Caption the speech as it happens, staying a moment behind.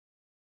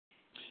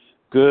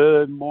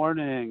Good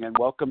morning and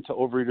welcome to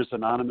Overeaters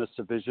Anonymous,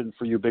 a Vision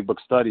for You Big Book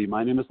Study.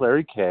 My name is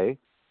Larry Kay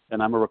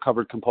and I'm a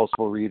recovered compulsive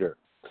reader.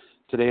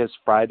 Today is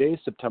Friday,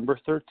 September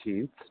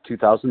 13th,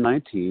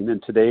 2019,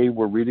 and today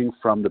we're reading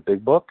from the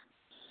Big Book,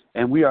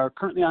 and we are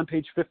currently on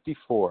page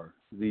 54,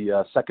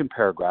 the second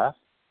paragraph.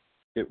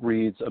 It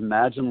reads,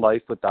 Imagine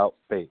Life Without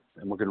Faith,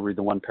 and we're going to read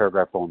the one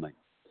paragraph only.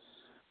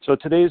 So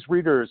today's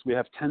readers, we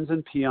have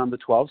Tenzin P. on the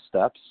 12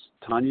 steps,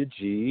 Tanya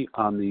G.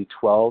 on the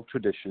 12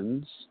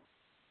 traditions,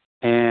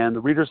 and the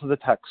readers of the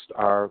text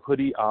are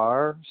Hoodie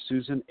R.,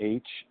 Susan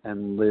H.,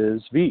 and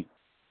Liz V.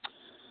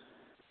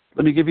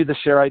 Let me give you the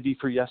share ID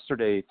for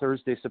yesterday,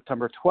 Thursday,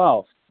 September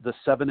 12th. The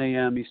 7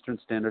 a.m. Eastern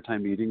Standard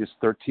Time meeting is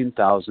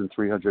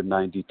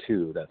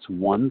 13,392. That's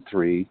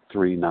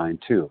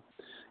 13392.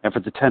 And for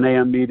the 10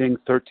 a.m. meeting,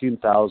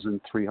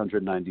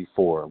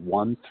 13,394,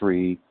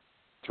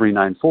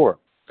 13394.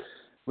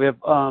 We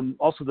have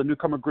also the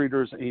newcomer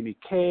greeters, Amy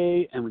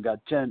K., and we got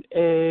Jen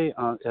A.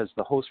 As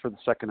the host for the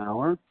second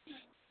hour.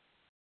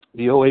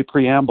 The OA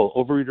Preamble,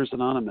 Overeaters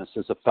Anonymous,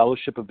 is a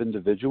fellowship of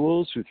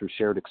individuals who, through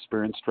shared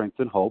experience,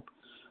 strength, and hope,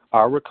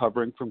 are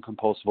recovering from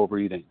compulsive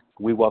overeating.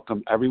 We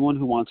welcome everyone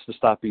who wants to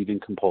stop eating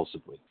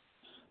compulsively.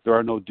 There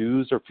are no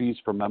dues or fees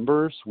for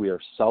members. We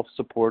are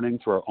self-supporting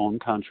through our own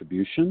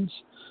contributions,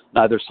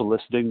 neither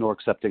soliciting nor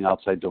accepting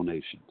outside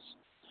donations.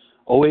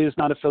 OA is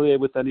not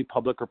affiliated with any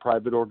public or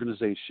private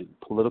organization,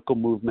 political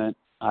movement,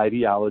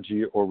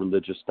 ideology, or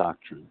religious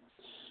doctrine.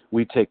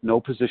 We take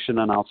no position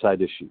on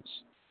outside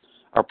issues.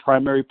 Our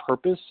primary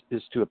purpose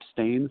is to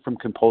abstain from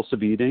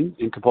compulsive eating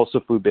and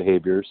compulsive food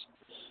behaviors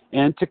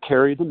and to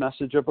carry the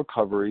message of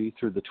recovery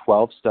through the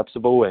 12 steps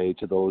of OA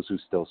to those who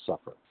still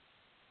suffer.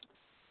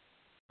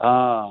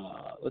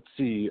 Let's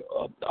see.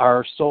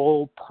 Our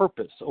sole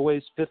purpose.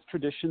 OA's fifth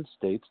tradition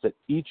states that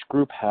each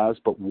group has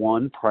but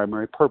one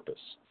primary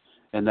purpose,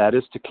 and that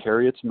is to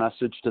carry its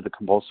message to the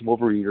compulsive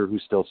overeater who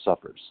still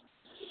suffers.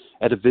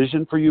 At a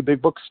Vision for You Big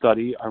Book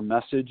Study, our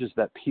message is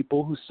that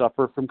people who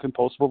suffer from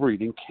compulsive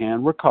overeating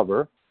can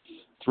recover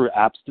through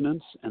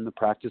abstinence and the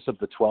practice of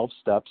the 12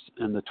 steps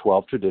and the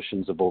 12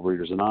 traditions of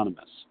Overeaters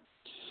Anonymous.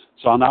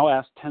 So I'll now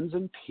ask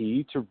Tenzin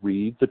P. to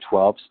read the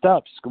 12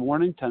 steps. Good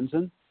morning,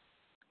 Tenzin.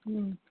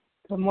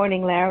 Good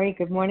morning, Larry.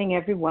 Good morning,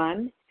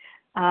 everyone.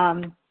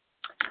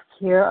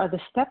 Here are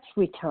the steps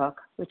we took,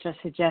 which are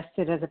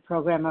suggested as a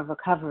program of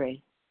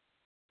recovery.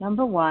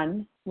 Number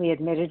 1, we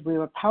admitted we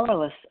were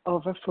powerless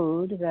over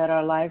food, that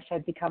our lives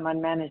had become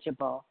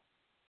unmanageable.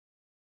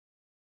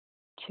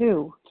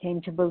 2, came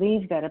to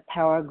believe that a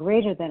power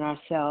greater than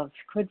ourselves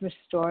could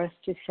restore us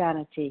to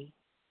sanity.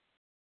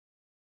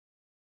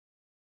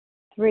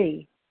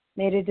 3,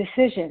 made a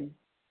decision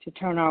to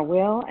turn our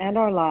will and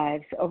our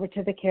lives over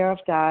to the care of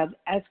God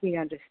as we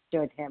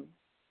understood Him.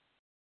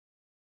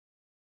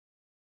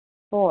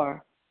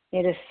 4,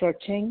 made a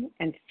searching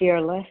and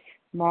fearless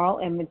moral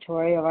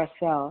inventory of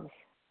ourselves.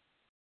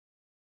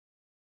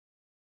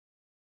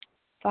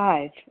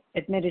 5,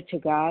 admitted to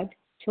God,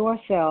 to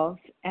ourselves,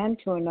 and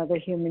to another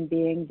human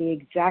being the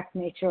exact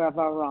nature of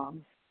our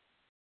wrongs.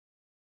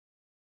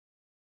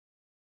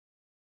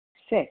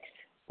 6,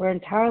 we're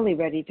entirely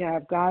ready to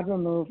have God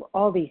remove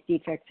all these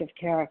defects of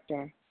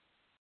character.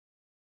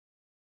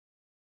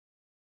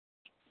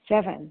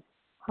 7,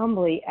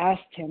 humbly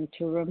asked Him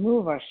to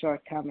remove our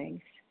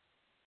shortcomings.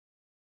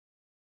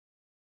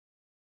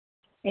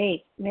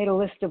 8, made a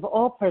list of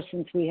all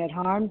persons we had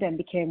harmed and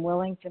became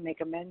willing to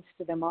make amends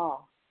to them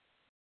all.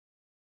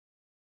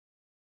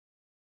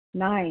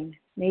 9,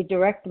 made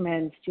direct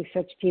amends to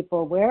such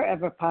people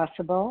wherever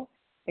possible,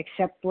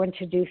 except when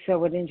to do so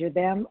would injure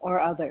them or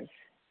others.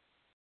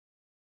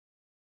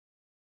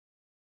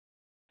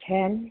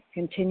 10,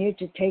 continued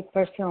to take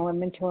personal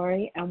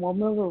inventory and will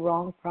move a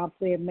wrong,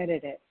 promptly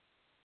admitted it.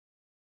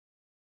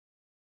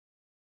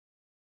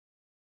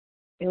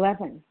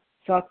 11,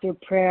 sought through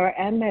prayer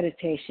and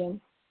meditation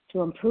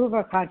to improve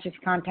our conscious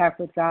contact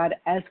with God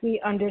as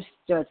we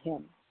understood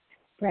Him,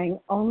 praying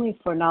only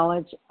for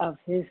knowledge of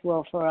His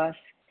will for us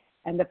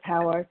and the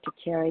power to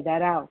carry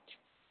that out.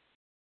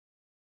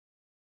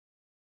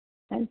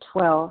 And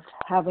 12,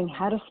 having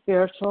had a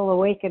spiritual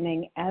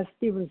awakening as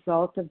the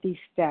result of these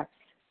steps,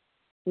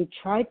 we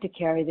tried to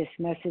carry this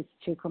message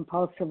to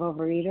compulsive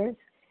overeaters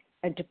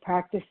and to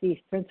practice these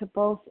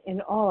principles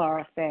in all our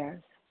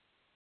affairs.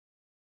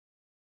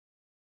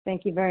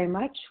 Thank you very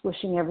much.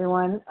 Wishing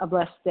everyone a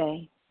blessed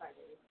day.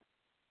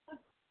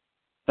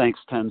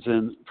 Thanks,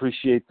 Tenzin.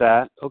 Appreciate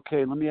that.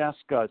 Okay, let me ask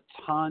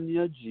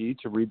Tanya G.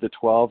 to read the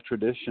 12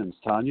 traditions.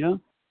 Tanya?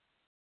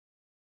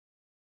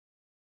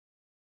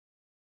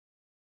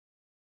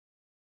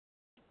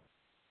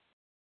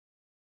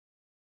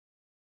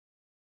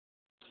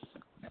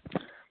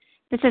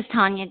 This is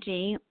Tanya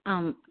G.,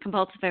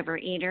 compulsive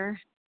overeater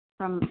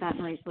from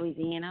Baton Rouge,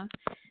 Louisiana.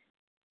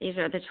 These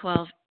are the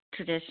 12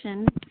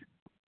 traditions.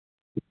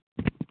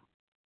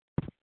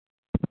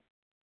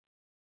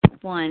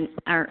 1,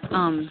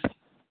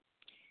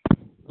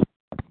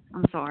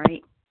 I'm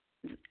sorry.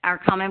 Our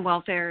common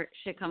welfare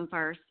should come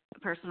first.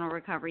 Personal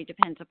recovery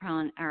depends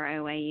upon our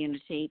OA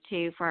unity.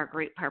 2, for our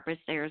group purpose,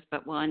 there is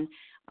but one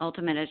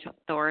ultimate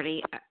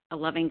authority, a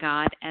loving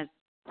God as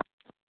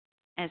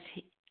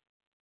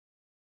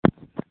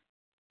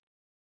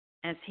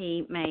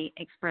he may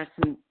express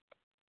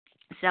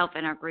himself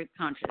in our group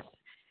conscious.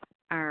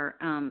 Our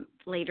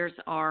leaders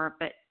are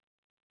but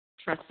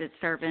trusted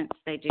servants.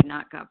 They do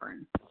not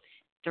govern.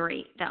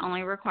 3, the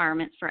only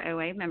requirements for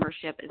OA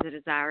membership is a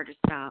desire to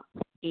stop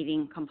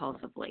eating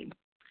compulsively.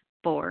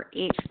 4,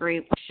 each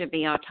group should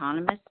be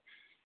autonomous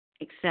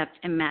except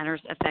in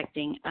matters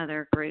affecting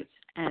other groups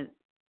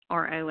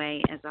or OA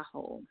as a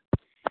whole.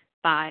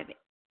 5,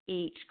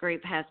 each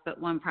group has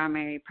but one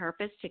primary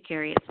purpose, to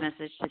carry its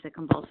message to the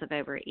compulsive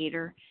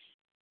overeater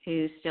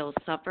who still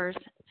suffers.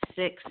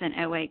 6, an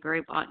OA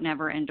group ought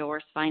never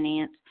endorse,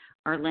 finance,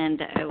 or lend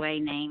the OA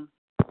name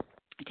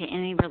to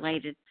any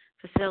related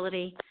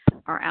facility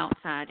or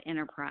outside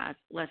enterprise,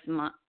 lest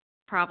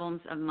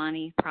problems of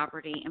money,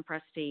 property, and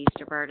prestige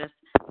divert us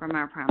from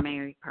our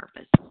primary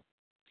purpose.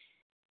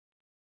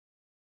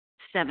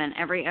 7,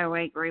 every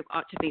OA group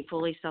ought to be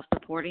fully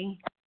self-supporting,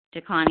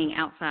 declining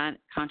outside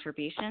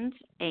contributions.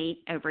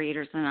 8,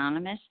 Overeaters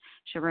Anonymous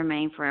should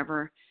remain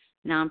forever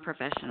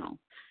non-professional,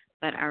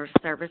 but our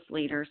service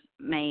leaders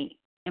may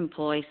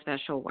employ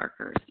special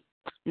workers.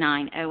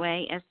 9,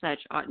 OA as such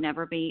ought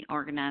never be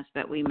organized,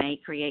 but we may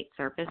create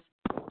service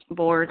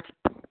boards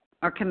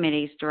or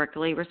committees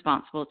directly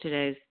responsible to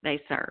those they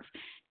serve.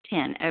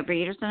 10,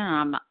 Overeaters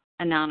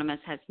Anonymous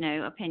has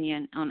no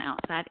opinion on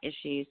outside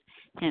issues,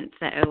 hence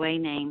the OA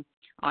name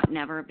ought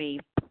never be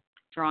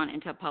drawn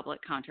into public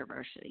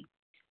controversy.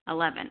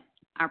 11,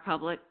 our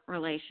public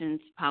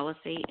relations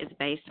policy is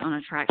based on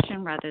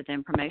attraction rather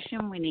than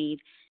promotion. We need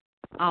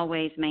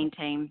always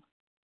maintain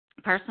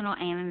personal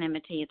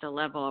anonymity at the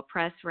level of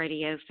press,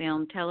 radio,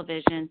 film,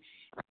 television,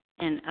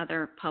 and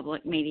other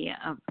public media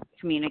of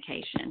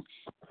communication.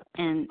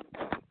 And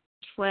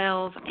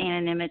 12,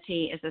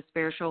 anonymity is the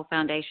spiritual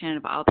foundation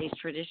of all these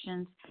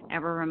traditions,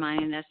 ever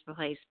reminding us to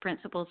place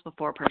principles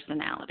before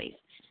personalities.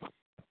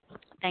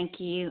 Thank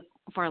you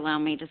for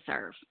allowing me to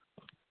serve.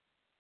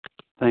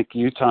 Thank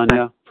you,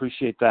 Tanya.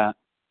 Appreciate that.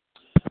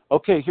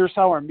 Okay, here's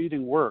how our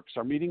meeting works.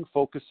 Our meeting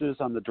focuses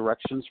on the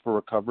directions for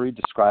recovery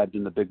described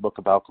in the Big Book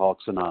of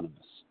Alcoholics Anonymous.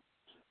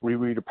 We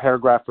read a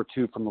paragraph or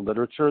two from the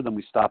literature, then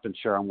we stop and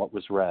share on what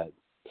was read.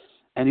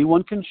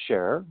 Anyone can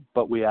share,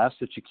 but we ask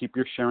that you keep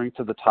your sharing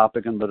to the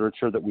topic and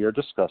literature that we are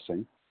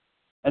discussing,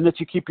 and that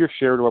you keep your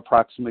share to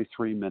approximately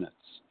 3 minutes.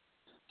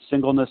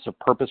 Singleness of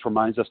purpose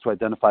reminds us to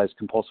identify as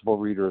compulsive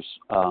readers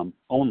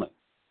only.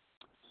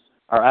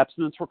 Our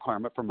abstinence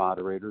requirement for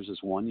moderators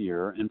is 1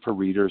 year, and for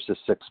readers is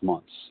 6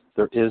 months.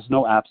 There is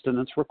no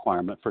abstinence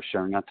requirement for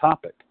sharing on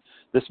topic.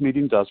 This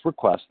meeting does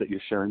request that your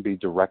sharing be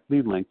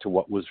directly linked to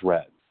what was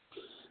read.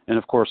 And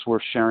of course, we're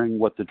sharing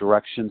what the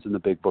directions in the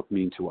Big Book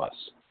mean to us.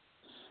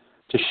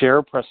 To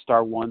share, press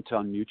star 1 to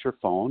unmute your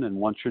phone, and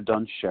once you're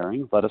done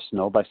sharing, let us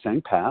know by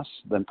saying pass,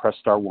 then press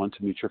star 1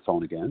 to mute your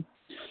phone again.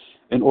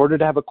 In order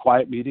to have a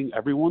quiet meeting,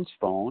 everyone's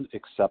phone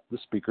except the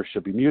speaker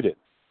should be muted.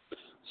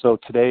 So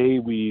today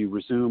we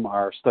resume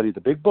our study of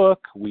the Big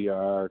Book. We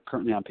are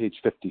currently on page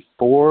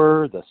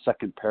 54, the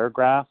second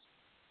paragraph.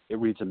 It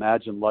reads,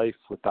 Imagine life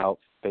without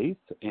faith,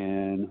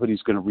 and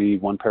Hoodie's going to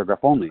read one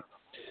paragraph only.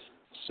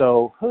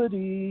 So,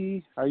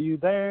 Hoodie, are you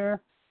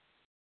there?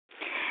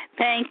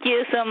 Thank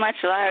you so much,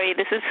 Larry.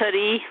 This is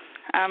Hoodie.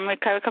 I'm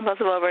recovered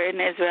compulsive over in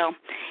Israel.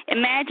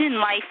 Imagine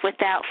life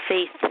without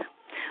faith,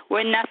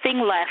 where nothing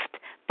left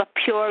but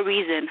pure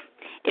reason.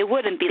 It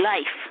wouldn't be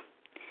life.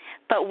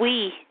 But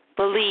we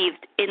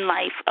believed in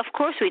life. Of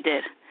course we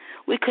did.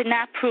 We could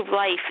not prove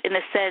life in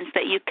the sense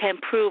that you can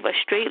prove a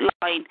straight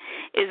line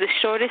is the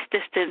shortest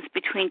distance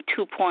between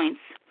 2 points.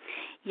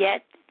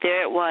 Yet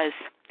there it was.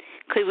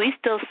 Could we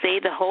still say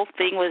the whole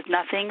thing was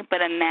nothing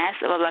but a mass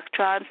of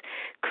electrons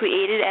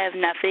created out of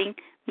nothing,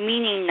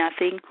 meaning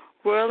nothing,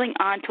 whirling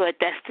onto a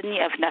destiny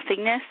of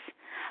nothingness?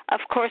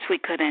 Of course we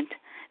couldn't.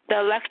 The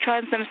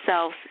electrons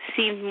themselves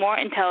seemed more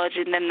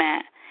intelligent than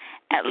that,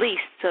 at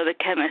least so the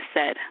chemist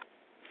said.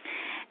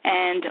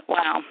 And,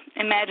 wow,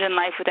 imagine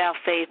life without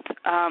faith.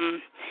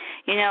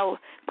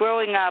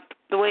 Growing up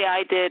the way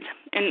I did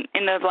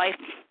in the life,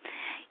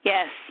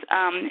 yes,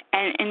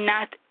 and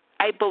not,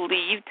 I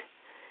believed,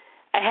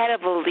 I had a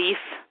belief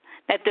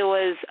that there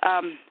was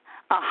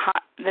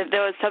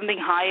something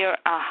higher, a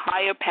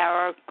higher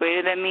power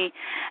greater than me.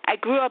 I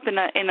grew up in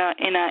a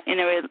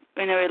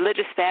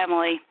religious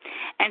family,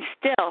 and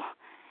still,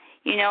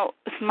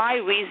 my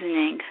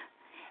reasoning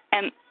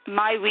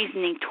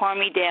tore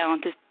me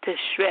down to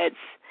shreds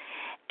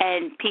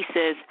and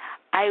pieces.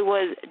 I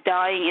was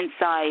dying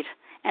inside,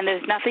 and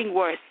there's nothing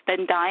worse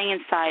than dying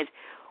inside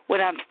when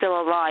I'm still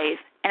alive.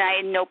 And I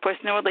had no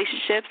personal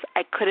relationships.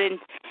 I couldn't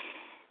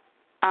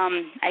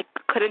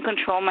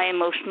control my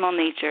emotional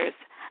natures.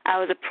 I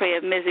was a prey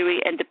of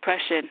misery and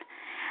depression.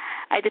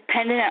 I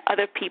depended on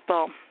other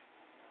people,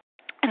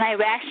 and I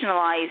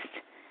rationalized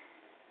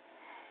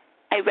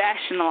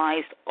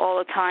all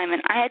the time,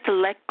 and I had to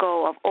let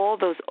go of all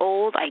those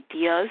old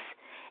ideas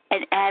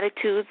and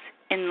attitudes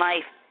in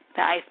life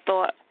that I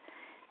thought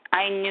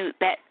I knew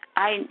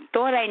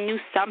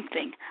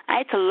something. I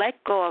had to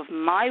let go of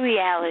my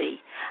reality.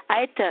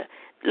 I had to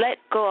let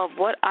go of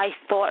what I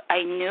thought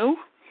I knew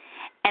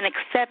and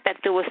accept that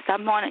there was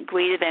someone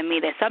greater than me,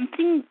 that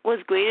something was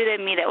greater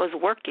than me that was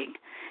working.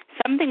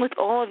 Something with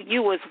all of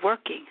you was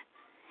working.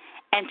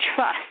 And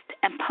trust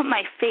and put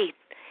my faith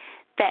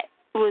that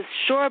it was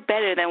sure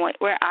better than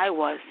where I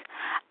was.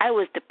 I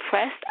was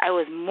depressed. I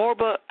was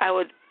morbid. I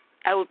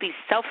would be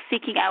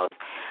self-seeking. I was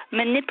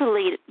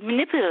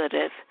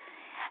manipulative.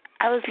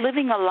 I was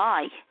living a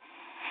lie.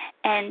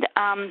 And,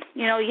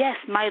 yes,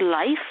 my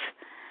life,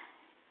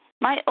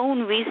 my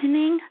own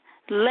reasoning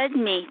led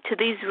me to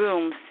these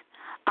rooms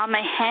on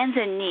my hands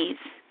and knees.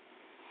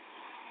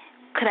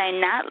 Could I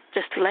not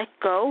just let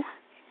go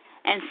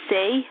and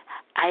say,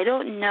 I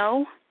don't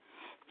know,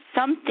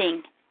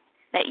 something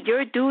that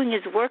you're doing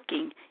is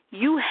working.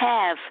 You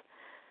have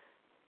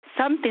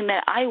something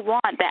that I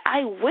want, that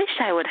I wish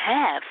I would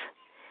have,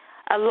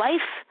 a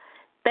life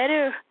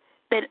better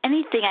than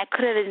anything I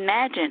could have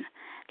imagined.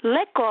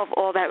 Let go of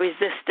all that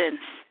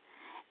resistance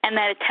and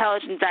that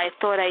intelligence I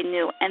thought I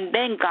knew, and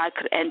then God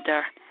could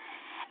enter.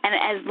 And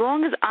as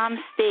long as I'm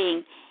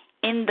staying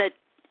in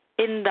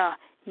the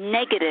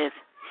negative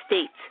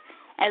states,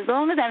 as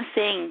long as I'm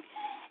staying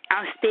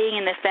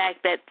in the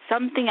fact that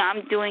something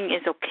I'm doing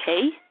is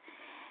okay,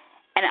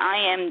 and I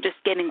am just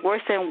getting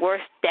worse and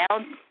worse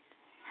down,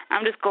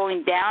 I'm just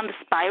going down the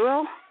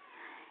spiral,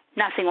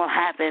 nothing will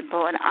happen.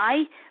 But when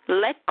I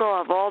let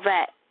go of all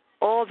that,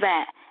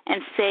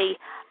 and say,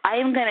 I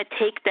am going to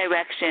take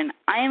direction,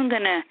 I am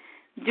going to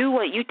do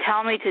what you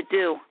tell me to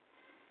do,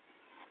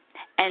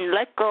 and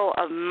let go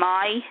of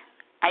my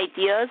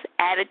ideas,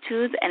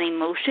 attitudes, and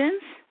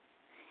emotions,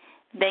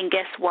 then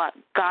guess what?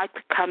 God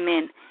could come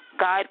in.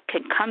 God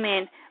can come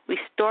in,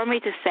 restore me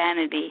to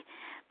sanity.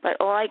 But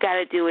all I got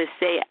to do is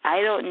say,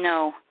 I don't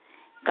know.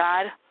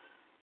 God,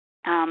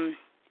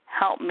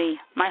 help me.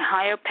 My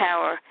higher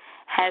power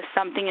has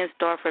something in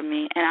store for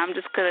me, and I'm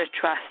just going to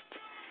trust.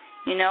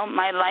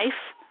 My life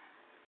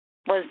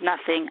was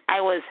nothing.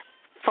 I was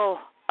full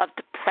of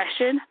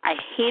depression. I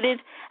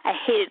hated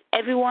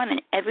everyone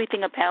and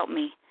everything about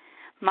me.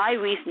 My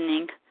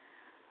reasoning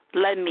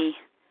led me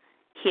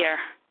here.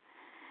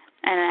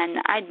 And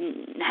I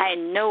had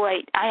no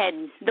idea. I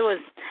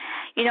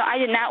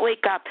did not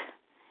wake up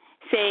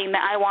saying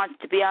that I wanted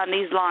to be on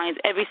these lines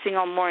every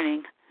single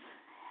morning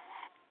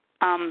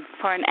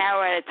for an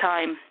hour at a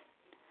time.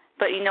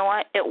 But you know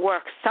what? It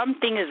works.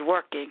 Something is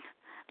working.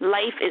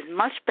 Life is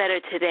much better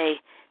today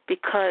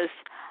because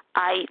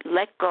I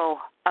let go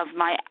of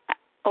my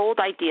old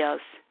ideas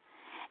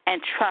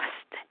and trust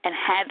and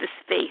had this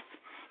faith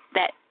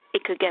that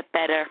it could get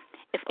better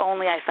if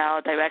only I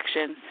followed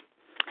directions.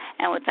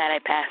 And with that, I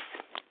pass.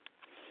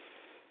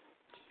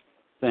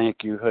 Thank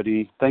you,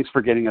 Hoodie. Thanks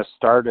for getting us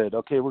started.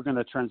 Okay, we're going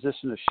to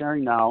transition to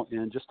sharing now.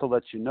 And just to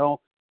let you know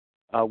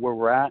where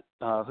we're at,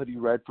 Hoodie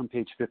read from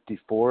page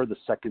 54, the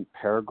second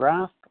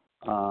paragraph,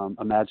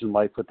 Imagine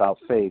Life Without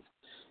Faith.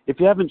 If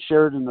you haven't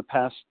shared in the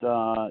past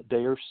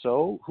day or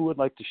so, who would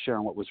like to share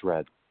on what was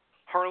read?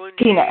 Harlan.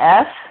 Tina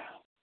S.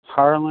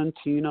 Harlan,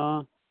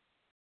 Tina.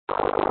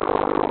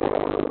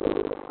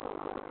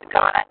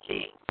 Donna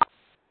G.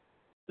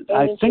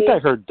 I think I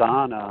heard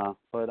Donna,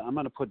 but I'm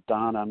going to put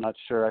Donna. I'm not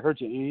sure. I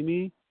heard you,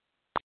 Amy.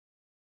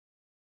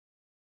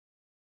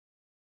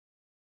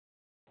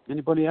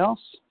 Anybody else?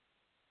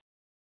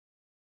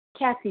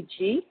 Kathy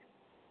G.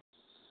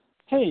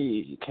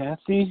 Hey,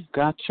 Kathy.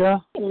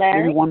 Gotcha. Hey,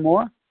 Larry. Maybe one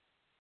more?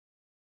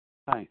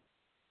 Hi.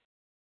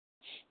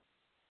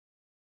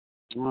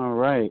 All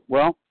right.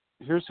 Well,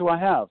 here's who I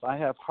have. I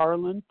have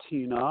Harlan,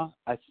 Tina.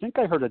 I think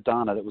I heard a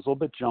Donna that was a little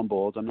bit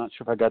jumbled. I'm not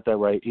sure if I got that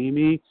right.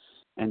 Amy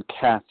and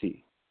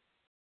Kathy.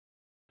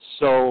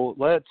 So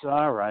let's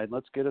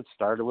get it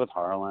started with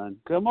Harlan.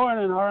 Good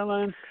morning,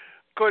 Harlan.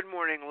 Good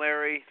morning,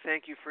 Larry.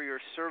 Thank you for your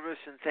service,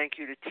 and thank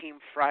you to Team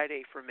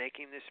Friday for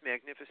making this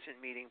magnificent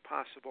meeting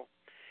possible.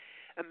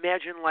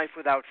 Imagine life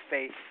without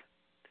faith.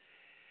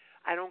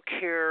 I don't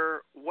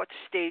care what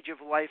stage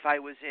of life I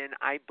was in,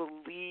 I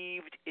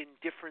believed in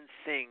different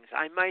things.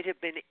 I might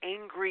have been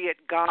angry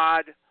at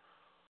God.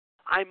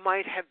 I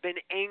might have been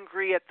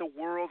angry at the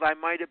world. I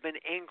might have been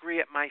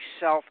angry at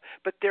myself.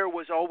 But there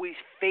was always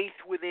faith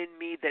within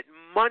me that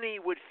money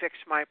would fix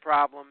my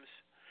problems.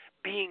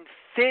 Being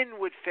thin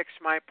would fix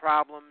my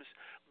problems.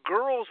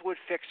 Girls would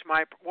fix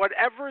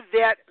whatever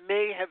that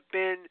may have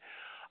been,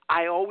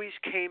 I always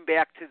came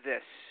back to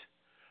this.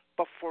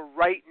 But for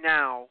right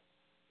now,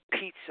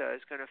 pizza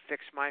is going to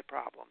fix my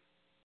problem.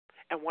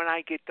 And when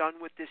I get done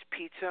with this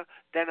pizza,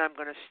 then I'm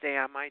going to stay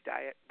on my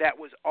diet. That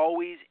was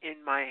always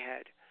in my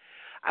head.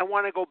 I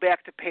want to go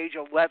back to page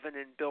 11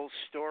 in Bill's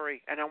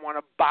story, and I want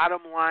to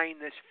bottom line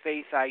this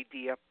faith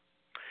idea.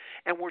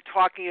 And we're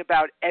talking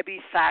about Ebby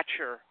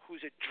Thatcher,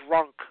 who's a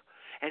drunk,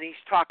 and he's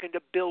talking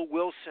to Bill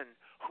Wilson,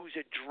 who's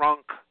a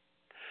drunk.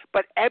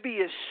 But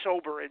Ebby is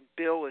sober and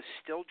Bill is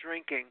still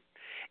drinking.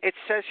 It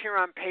says here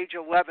on page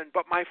 11,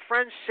 but my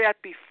friend sat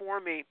before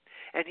me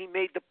and he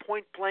made the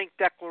point-blank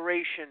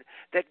declaration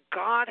that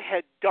God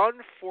had done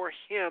for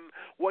him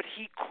what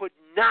he could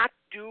not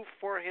do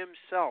for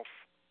himself.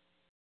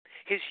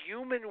 His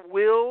human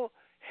will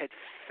had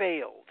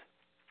failed.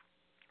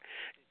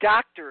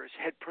 Doctors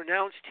had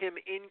pronounced him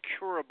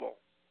incurable.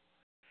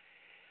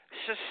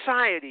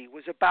 Society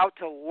was about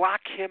to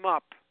lock him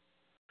up.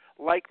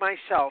 Like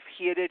myself,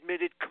 he had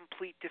admitted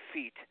complete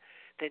defeat.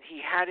 Then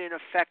he had in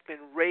effect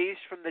been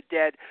raised from the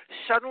dead,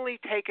 suddenly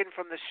taken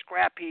from the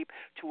scrap heap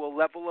to a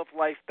level of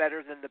life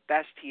better than the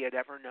best he had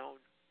ever known.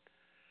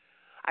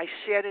 I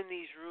sat in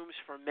these rooms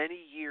for many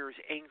years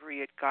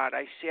angry at God.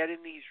 I sat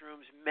in these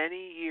rooms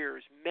many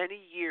years,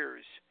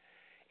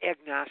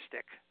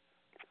 agnostic.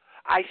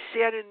 I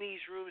sat in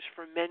these rooms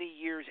for many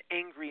years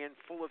angry and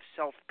full of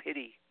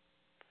self-pity.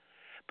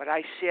 But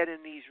I sat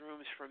in these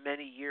rooms for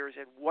many years,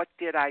 and what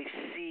did I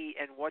see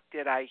and what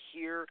did I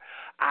hear?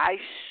 I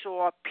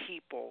saw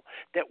people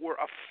that were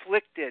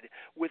afflicted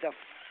with a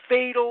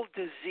fatal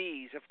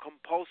disease of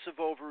compulsive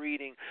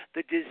overeating.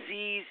 The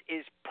disease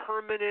is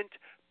permanent,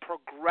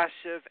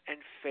 progressive, and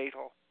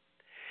fatal.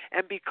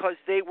 And because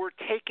they were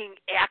taking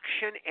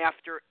action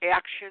after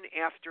action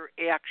after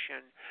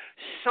action,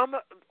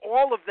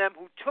 all of them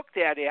who took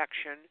that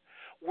action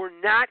were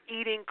not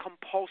eating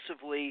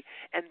compulsively,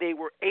 and they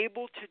were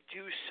able to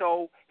do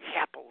so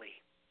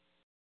happily.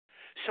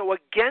 So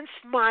against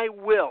my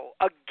will,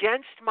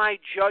 against my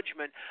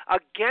judgment,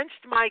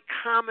 against my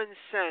common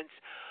sense,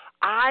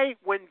 I,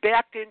 when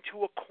backed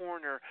into a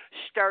corner,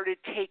 started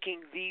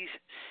taking these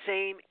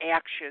same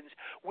actions,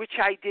 which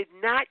I did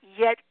not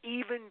yet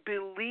even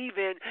believe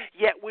in,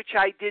 yet which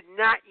I did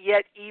not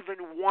yet even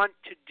want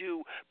to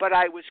do, but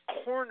I was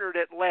cornered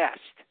at last.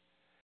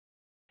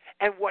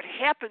 And what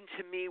happened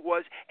to me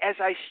was, as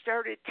I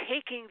started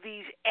taking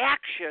these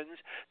actions,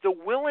 the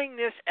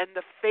willingness and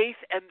the faith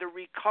and the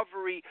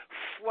recovery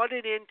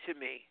flooded into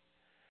me.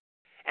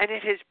 And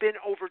it has been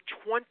over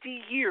 20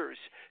 years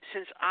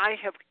since I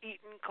have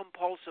eaten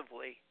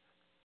compulsively.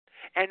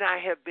 And I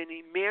have been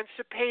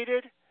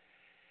emancipated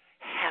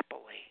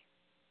happily.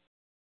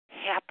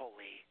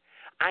 Happily.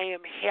 I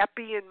am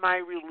happy in my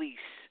release.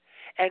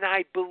 And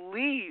I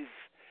believe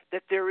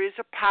that there is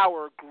a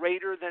power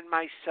greater than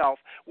myself,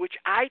 which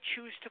I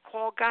choose to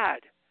call God.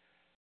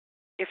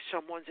 If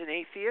someone's an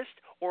atheist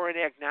or an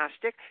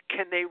agnostic,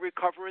 can they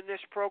recover in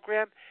this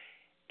program?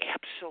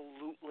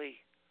 Absolutely.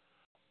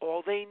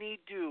 All they need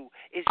to do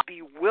is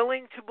be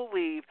willing to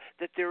believe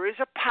that there is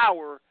a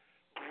power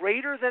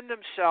greater than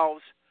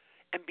themselves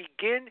and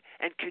begin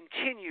and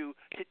continue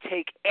to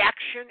take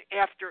action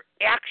after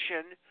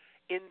action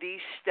in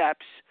these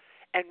steps.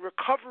 And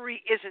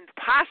recovery isn't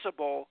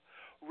possible.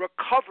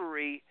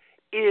 Recovery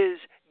is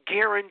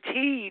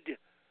guaranteed.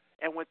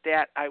 And with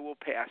that, I will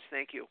pass.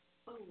 Thank you.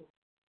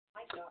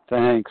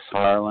 Thanks,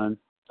 Harlan.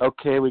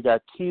 Okay, we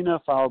got Tina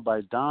followed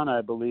by Donna,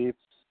 I believe.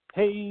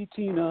 Hey,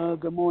 Tina,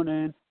 good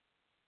morning.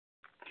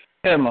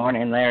 Good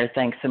morning, Larry.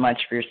 Thanks so much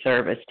for your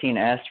service. Tina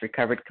S.,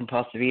 recovered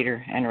compulsive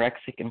eater,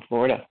 anorexic in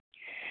Florida.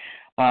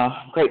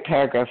 Great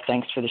paragraph.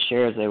 Thanks for the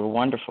shares. They were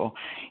wonderful.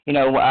 You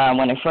know,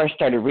 when I first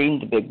started reading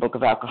the Big Book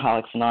of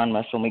Alcoholics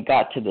Anonymous, when we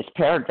got to this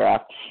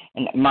paragraph,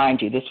 and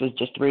mind you, this was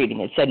just reading,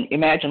 it said,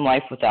 imagine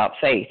life without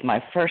faith.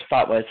 My first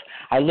thought was,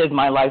 I live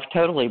my life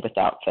totally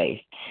without faith.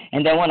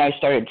 And then when I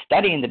started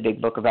studying the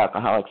Big Book of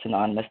Alcoholics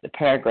Anonymous, the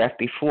paragraph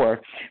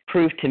before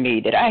proved to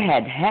me that I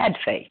had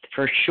faith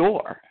for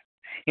sure.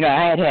 You know,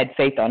 I had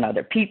faith on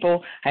other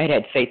people. I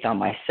had faith on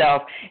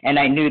myself, and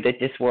I knew that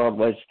this world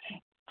was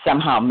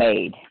somehow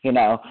made, you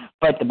know.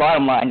 But the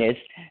bottom line is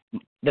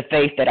the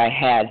faith that I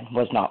had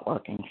was not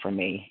working for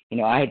me. You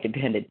know, I had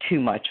depended too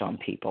much on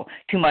people,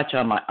 too much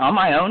on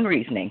my own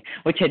reasoning,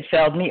 which had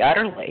failed me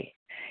utterly.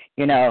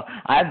 You know,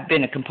 I've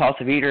been a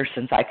compulsive eater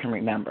since I can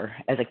remember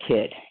as a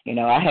kid. You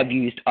know, I have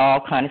used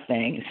all kind of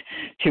things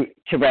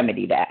to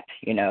remedy that,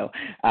 you know,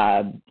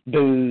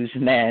 booze,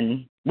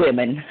 men,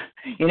 women,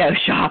 you know,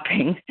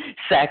 shopping,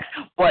 sex,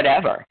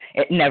 whatever.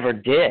 It never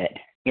did,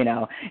 you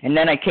know. And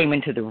then I came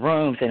into the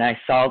rooms and I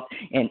saw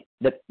in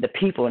the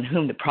people in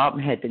whom the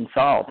problem had been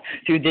solved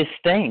through this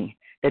thing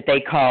that they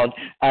called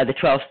the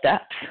 12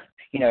 steps,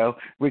 you know,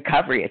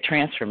 recovery, a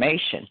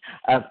transformation,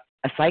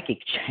 a psychic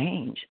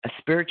change, a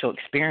spiritual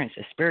experience,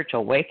 a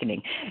spiritual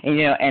awakening. And,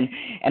 you know,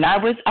 and I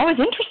was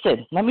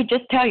interested. Let me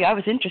just tell you, I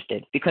was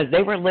interested because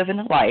they were living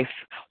a life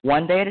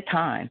one day at a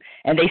time,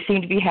 and they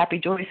seemed to be happy,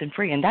 joyous, and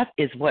free. And that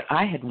is what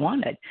I had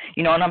wanted.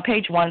 You know, and on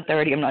page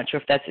 130, I'm not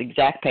sure if that's the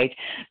exact page,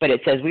 but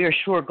it says, we are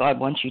sure God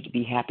wants you to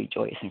be happy,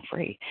 joyous, and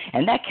free.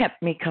 And that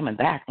kept me coming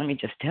back, let me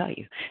just tell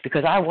you,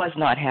 because I was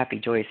not happy,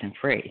 joyous, and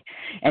free.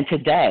 And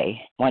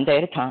today, one day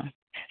at a time,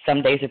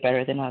 some days are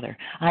better than others.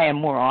 I am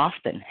more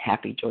often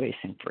happy, joyous,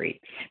 and free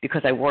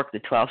because I work the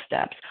 12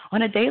 steps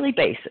on a daily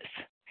basis.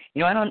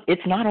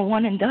 It's not a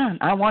one and done.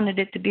 I wanted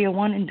it to be a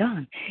one and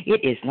done.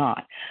 It is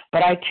not.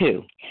 But I,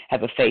 too,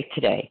 have a faith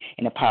today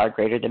in a power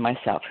greater than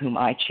myself, whom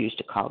I choose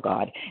to call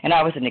God. And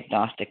I was an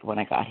agnostic when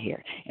I got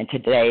here. And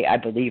today I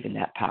believe in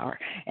that power.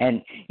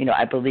 And,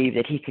 I believe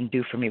that he can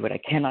do for me what I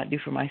cannot do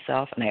for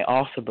myself. And I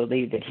also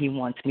believe that he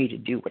wants me to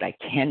do what I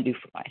can do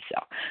for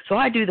myself. So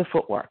I do the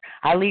footwork.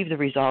 I leave the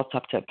results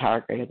up to a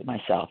power greater than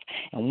myself.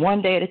 And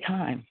one day at a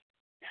time,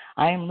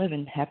 I am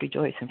living happy,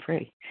 joyous, and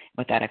free.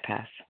 With that, I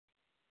pass.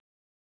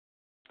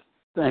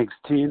 Thanks,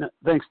 Tina.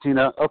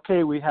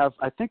 Okay, we have,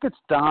 I think it's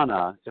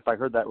Donna, if I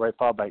heard that right,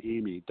 followed by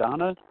Amy.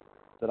 Donna,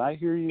 did I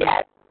hear you?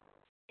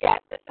 Yes.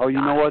 Oh,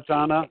 you know what,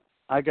 Donna?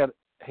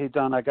 Hey,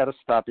 Donna, I got to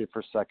stop you for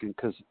a second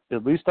because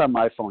at least on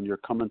my phone, you're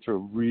coming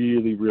through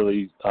really,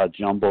 really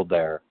jumbled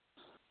there.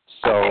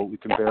 So okay, we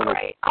can barely. All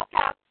right. I'll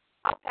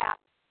pass.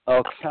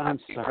 Okay, I'm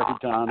sorry,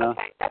 Donna.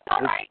 Okay, that's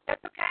all right.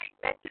 That's okay.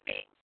 Meant to be.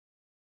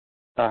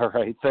 All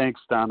right, thanks,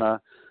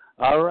 Donna.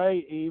 All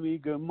right, Amy,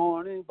 good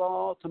morning,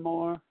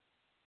 Baltimore.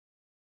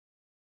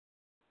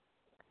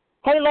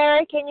 Hey,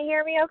 Larry, can you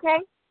hear me okay?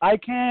 I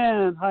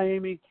can. Hi,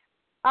 Amy.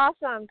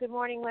 Awesome. Good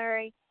morning,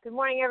 Larry. Good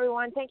morning,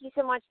 everyone. Thank you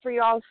so much for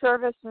your all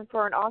service and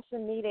for an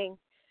awesome meeting.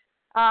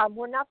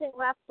 We're nothing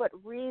left but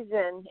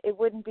reason. It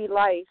wouldn't be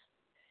life.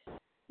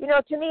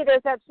 To me,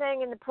 there's that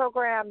saying in the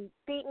program,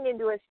 beaten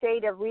into a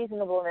state of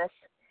reasonableness.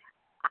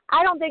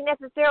 I don't think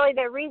necessarily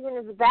that reason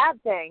is a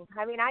bad thing.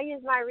 I mean, I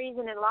used my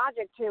reason and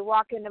logic to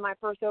walk into my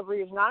first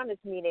Overeaters Anonymous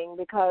meeting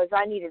because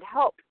I needed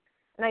help.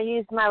 And I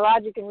used my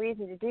logic and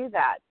reason to do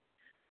that.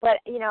 But,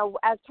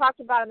 as talked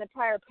about in the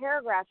prior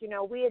paragraph,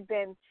 we had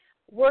been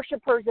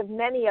worshipers of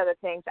many other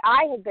things.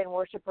 I had been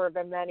worshiper of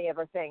many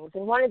other things.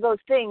 And one of those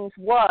things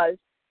was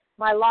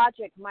my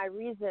logic, my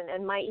reason,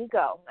 and my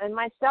ego, and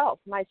myself,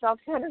 my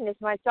self-centeredness,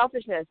 my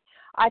selfishness.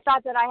 I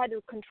thought that I had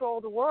to control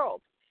the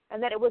world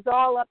and that it was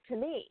all up to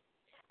me.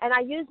 And I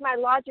used my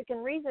logic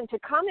and reason to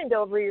come into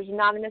Overeaters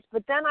Anonymous,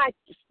 but then I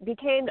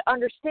became to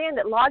understand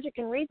that logic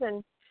and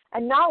reason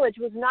and knowledge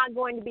was not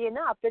going to be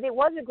enough, that it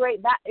was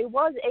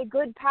a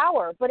good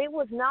power, but it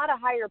was not a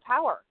higher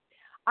power.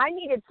 I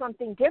needed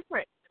something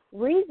different.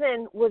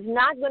 Reason was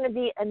not going to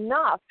be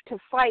enough to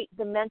fight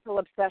the mental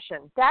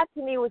obsession. That,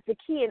 to me, was the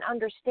key in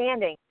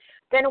understanding.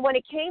 Then when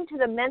it came to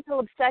the mental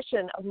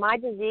obsession of my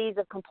disease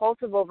of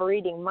compulsive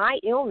overeating, my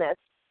illness,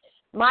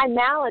 my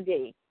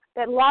malady,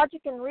 that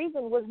logic and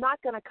reason was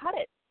not going to cut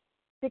it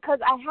because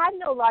I had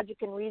no logic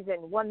and reason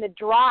when the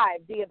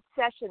drive, the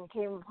obsession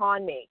came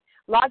upon me.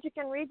 Logic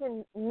and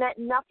reason meant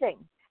nothing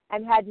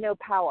and had no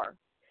power.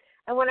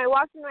 And when I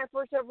walked into my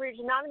first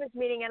Overeaters Anonymous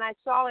meeting and I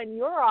saw in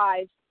your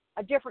eyes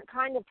a different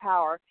kind of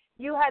power,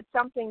 you had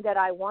something that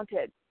I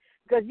wanted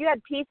because you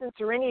had peace and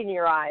serenity in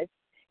your eyes.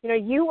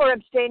 You were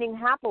abstaining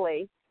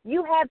happily.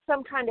 You had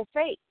some kind of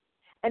faith.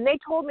 And they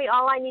told me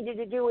all I needed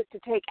to do was to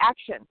take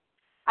action.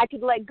 I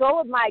could let go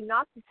of my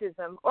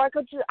agnosticism, or I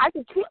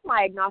could keep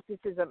my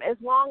agnosticism as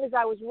long as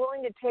I was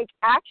willing to take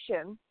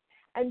action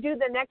and do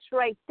the next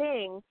right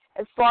thing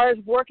as far as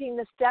working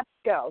the steps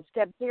go.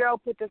 Step 0,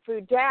 put the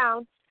food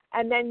down,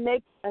 and then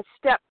make a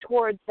step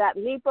towards that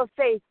leap of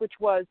faith, which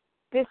was,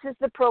 this is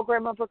the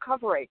program of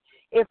recovery.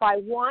 If I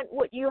want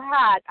what you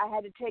had, I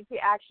had to take the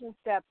action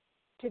steps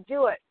to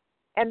do it.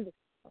 And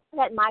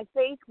that my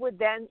faith would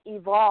then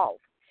evolve.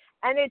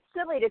 And it's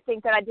silly to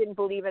think that I didn't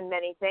believe in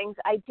many things.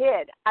 I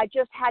did. I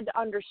just had to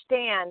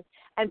understand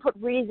and put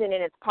reason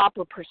in its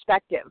proper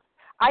perspective.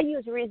 I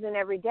use reason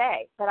every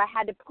day, but I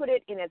had to put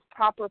it in its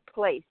proper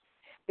place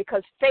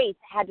because faith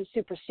had to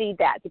supersede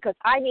that because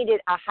I needed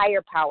a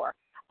higher power,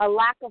 a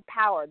lack of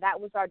power. That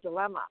was our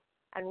dilemma,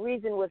 and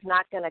reason was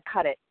not going to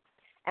cut it.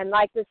 And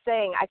like the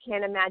saying, I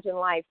can't imagine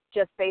life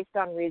just based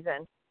on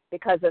reason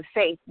because of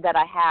faith that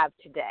I have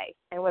today.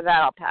 And with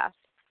that, I'll pass.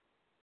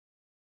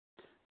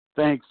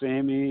 Thanks,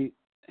 Amy.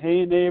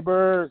 Hey,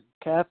 neighbor,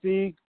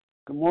 Kathy,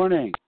 good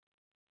morning.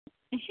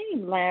 Hey,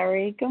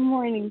 Larry. Good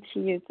morning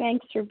to you.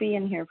 Thanks for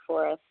being here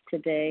for us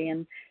today.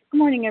 And good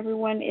morning,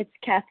 everyone. It's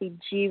Kathy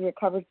G.,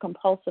 recovered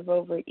compulsive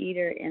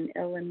overeater in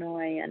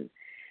Illinois. And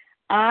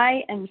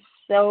I am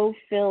so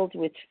filled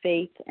with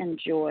faith and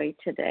joy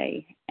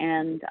today.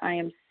 And I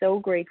am so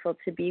grateful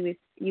to be with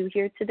you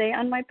here today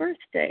on my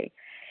birthday.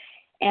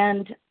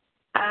 And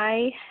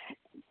I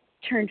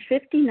turned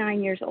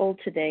 59 years old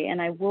today,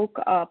 and I woke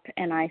up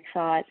and I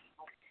thought,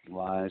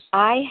 Lies.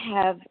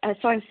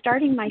 So I'm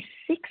starting my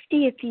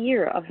 60th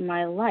year of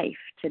my life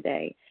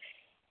today.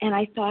 And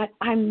I thought,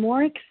 I'm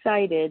more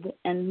excited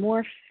and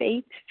more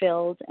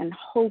faith-filled and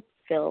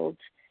hope-filled,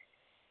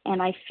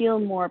 and I feel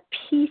more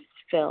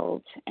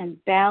peace-filled and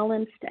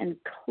balanced and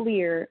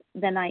clear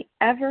than I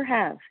ever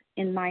have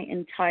in my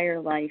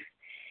entire life.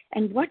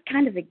 And what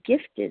kind of a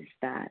gift is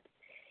that?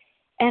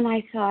 And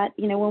I thought,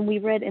 when we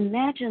read,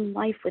 imagine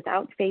life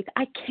without faith,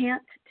 I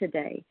can't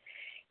today.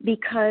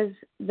 Because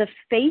the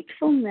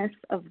faithfulness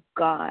of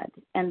God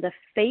and the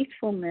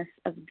faithfulness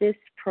of this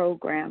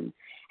program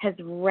has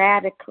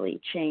radically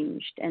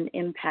changed and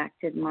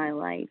impacted my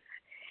life.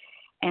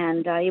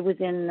 And it was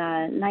in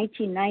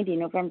 1990,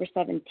 November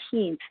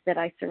 17th, that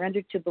I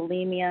surrendered to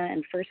bulimia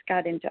and first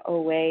got into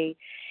OA.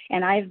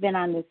 And I've been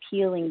on this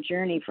healing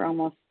journey for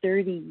almost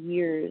 30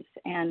 years.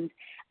 And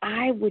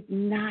I would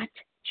not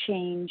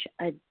change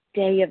a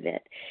day of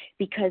it,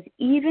 because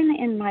even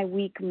in my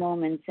weak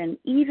moments and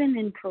even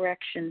in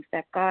corrections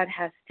that God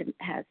has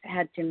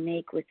had to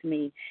make with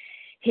me,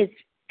 his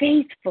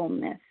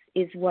faithfulness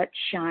is what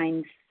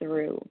shines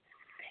through.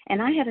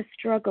 And I had a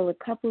struggle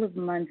a couple of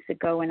months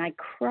ago, and I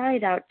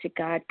cried out to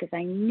God because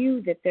I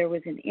knew that there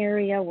was an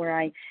area where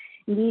I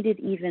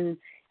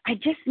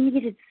just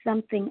needed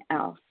something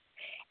else.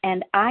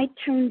 And I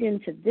tuned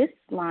into this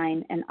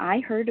line, and I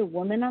heard a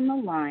woman on the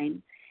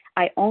line.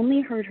 I only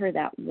heard her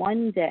that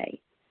one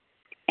day.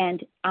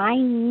 And I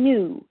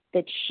knew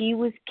that she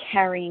was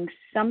carrying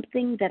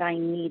something that I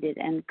needed,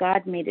 and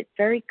God made it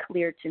very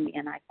clear to me.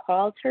 And I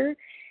called her,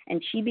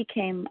 and she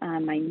became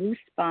my new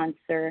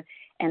sponsor,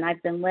 and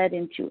I've been led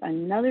into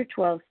another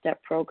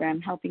 12-step program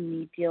helping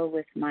me deal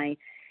with my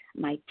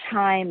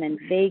time and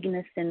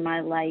vagueness in my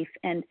life.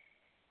 And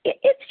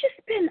it's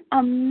just been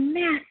a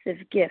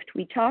massive gift.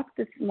 We talked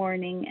this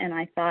morning, and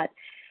I thought,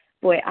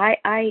 boy,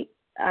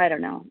 I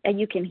don't know, and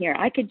you can hear,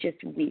 I could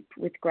just weep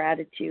with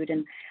gratitude.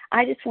 And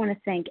I just want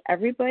to thank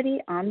everybody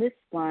on this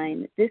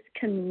line, this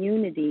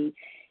community,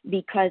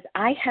 because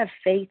I have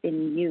faith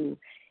in you.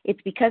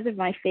 It's because of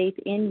my faith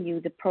in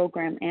you, the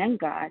program, and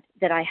God,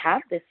 that I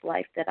have this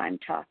life that I'm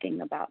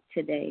talking about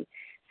today.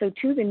 So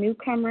to the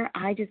newcomer,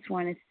 I just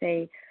want to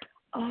say,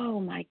 oh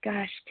my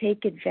gosh,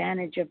 take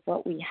advantage of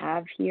what we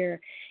have here.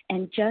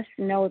 And just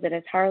know that,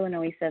 as Harlan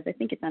always says, I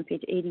think it's on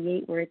page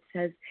 88, where it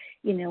says,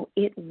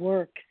 it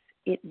works.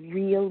 It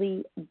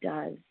really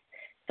does.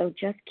 So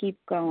just keep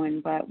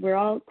going. But we're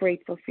all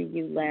grateful for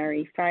you,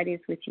 Larry. Fridays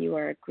with you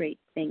are a great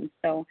thing.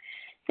 So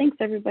thanks,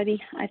 everybody.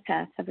 I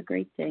pass. Have a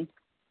great day.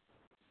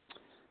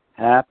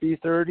 Happy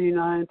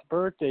 39th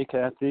birthday,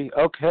 Kathy.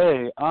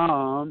 Okay,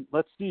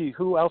 let's see.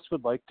 Who else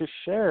would like to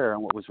share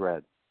on what was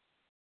read?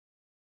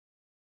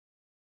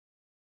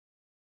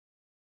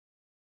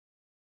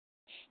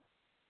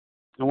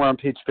 And we're on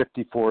page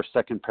 54,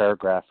 second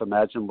paragraph.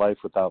 Imagine life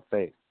without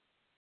faith.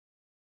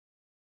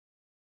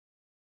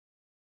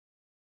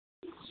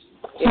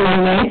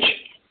 Susan H.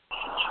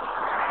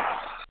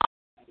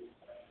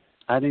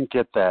 I didn't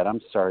get that.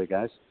 I'm sorry,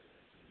 guys.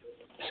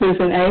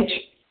 Susan H.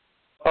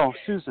 Oh,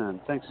 Susan.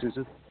 Thanks,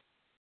 Susan.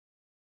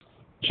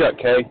 Chuck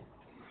K.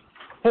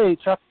 Hey,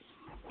 Chuck.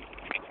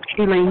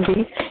 Elaine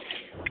B.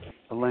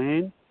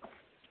 Elaine.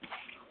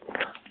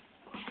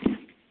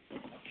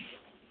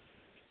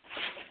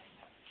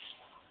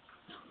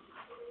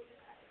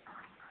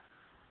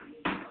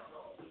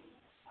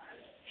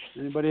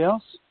 Anybody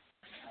else?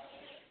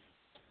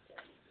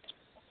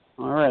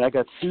 All right, I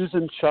got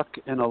Susan, Chuck,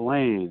 and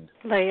Elaine.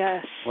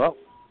 Leah. Well,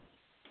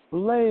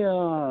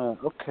 Leah.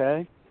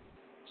 Okay.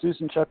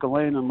 Susan, Chuck,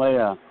 Elaine, and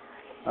Leah.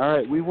 All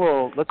right,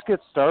 let's get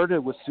started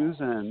with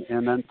Susan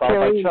and then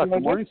followed by Chuck.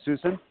 Good morning,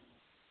 Susan.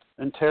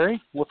 And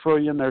Terry? We'll throw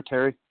you in there,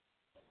 Terry.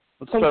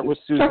 Let's start with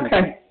Susan.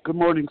 Okay. Good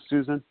morning,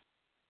 Susan.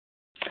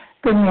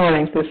 Good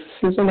morning. This is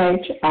Susan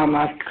H. I'm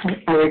a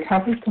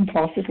recovered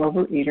compulsive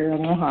overeater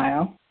in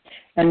Ohio,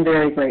 and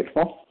very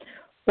grateful.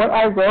 What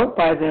I wrote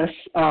by this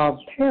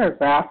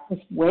paragraph was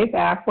way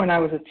back when I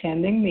was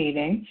attending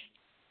meetings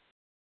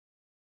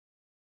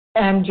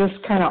and just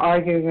kind of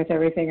arguing with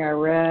everything I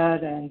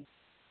read, and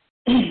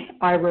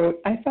I wrote,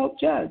 I felt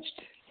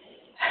judged.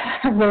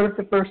 I wrote it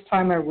the first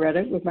time I read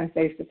it with my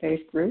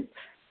face-to-face group,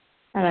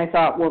 and I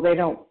thought, well, they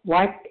don't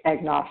like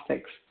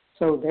agnostics,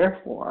 so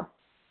therefore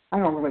I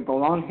don't really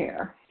belong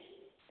here.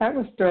 That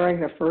was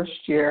during the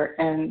first year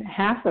and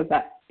half of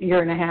that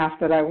year and a half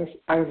that I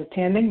was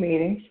attending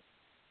meetings,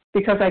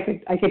 because I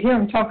could hear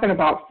them talking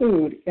about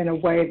food in a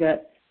way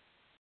that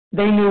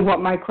they knew what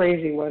my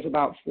crazy was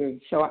about food.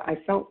 So I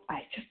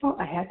just felt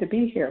I had to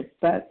be here,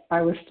 but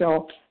I was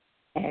still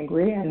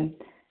angry and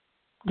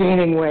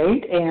gaining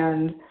weight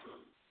and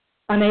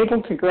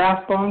unable to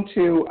grasp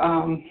onto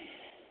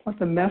what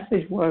the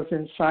message was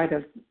inside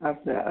of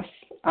this.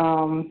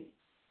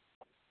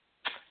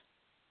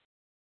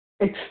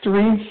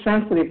 Extreme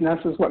sensitiveness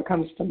is what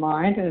comes to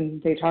mind,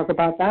 and they talk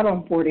about that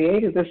on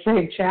 48 of the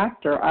same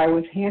chapter. I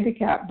was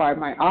handicapped by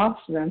my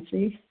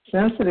obstinacy,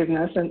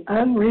 sensitiveness, and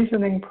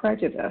unreasoning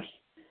prejudice.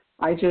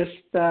 I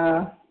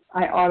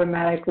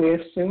automatically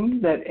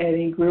assumed that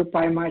any group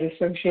I might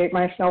associate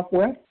myself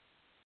with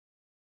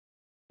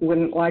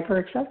wouldn't like or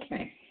accept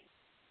me.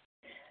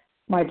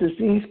 My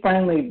disease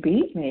finally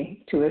beat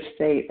me to a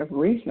state of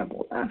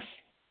reasonableness.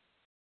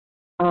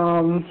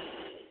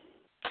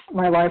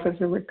 My life as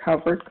a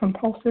recovered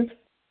compulsive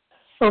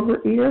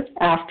overeater,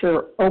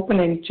 after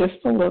opening just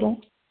a little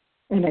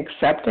and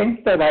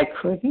accepting that I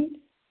couldn't,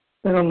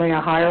 that only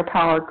a higher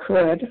power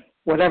could,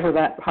 whatever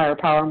that higher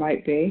power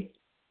might be,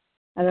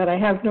 and that I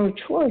have no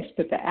choice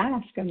but to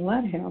ask and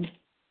let him,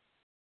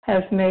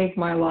 has made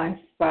my life,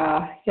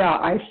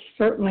 I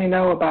certainly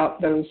know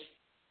about those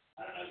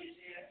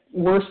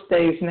worst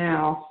days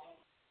now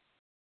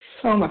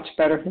so much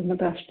better than the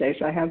best days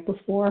I had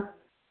before.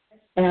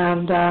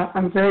 And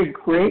I'm very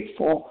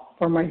grateful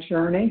for my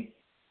journey.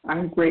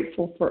 I'm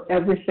grateful for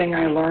everything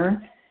I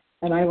learn,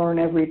 and I learn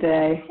every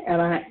day.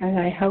 And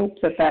I hope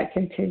that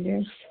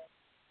continues.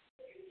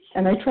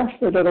 And I trust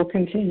that it'll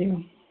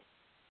continue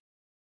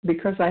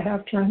because I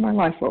have turned my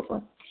life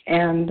over.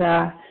 And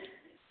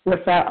with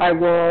that, I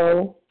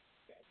will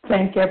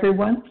thank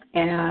everyone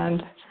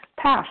and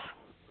pass.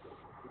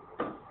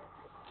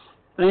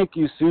 Thank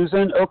you,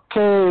 Susan.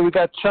 Okay, we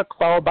got Chuck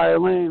followed by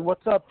Elaine.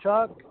 What's up,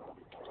 Chuck?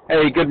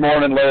 Hey, good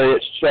morning, Larry.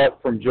 It's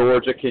Chuck from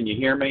Georgia. Can you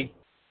hear me?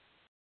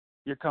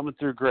 You're coming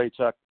through great,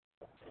 Chuck.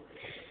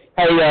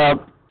 Hey,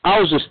 I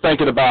was just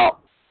thinking about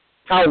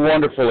how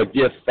wonderful a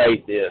gift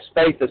faith is.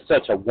 Faith is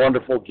such a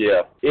wonderful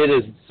gift. It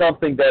is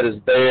something that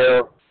is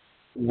there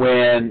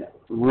when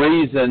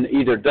reason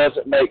either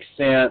doesn't make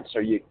sense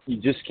or you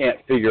just can't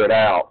figure it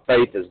out.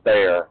 Faith is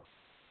there.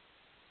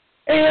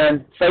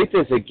 And faith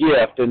is a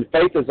gift, and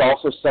faith is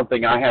also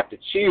something I have to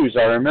choose.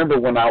 I remember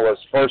when I was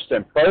first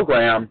in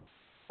program,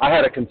 I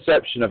had a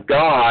conception of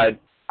God.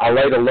 I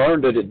later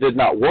learned that it did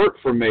not work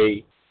for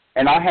me,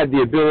 and I had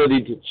the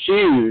ability to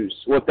choose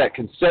what that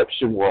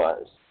conception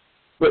was.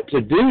 But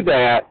to do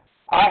that,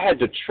 I had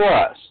to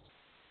trust.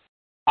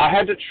 I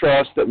had to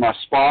trust that my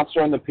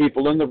sponsor and the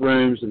people in the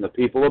rooms and the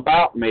people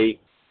about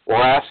me were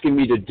asking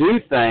me to do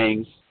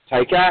things,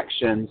 take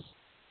actions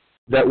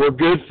that were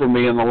good for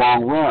me in the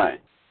long run.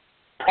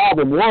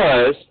 Problem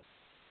was,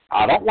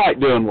 I don't like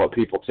doing what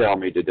people tell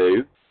me to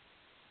do.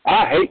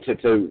 I hate to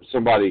do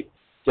somebody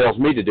tells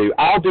me to do.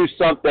 I'll do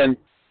something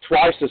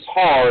twice as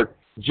hard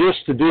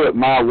just to do it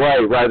my way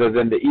rather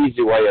than the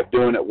easy way of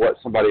doing what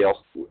somebody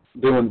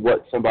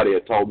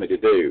had told me to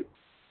do.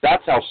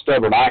 That's how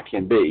stubborn I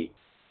can be.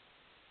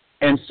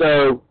 And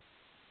so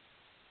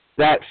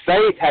that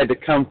faith had to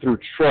come through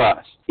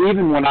trust,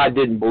 even when I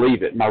didn't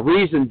believe it. My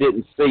reason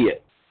didn't see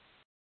it.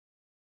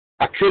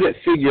 I couldn't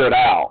figure it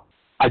out.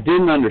 I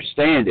didn't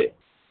understand it.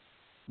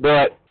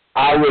 But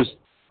I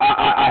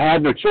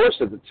had no choice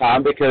at the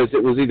time because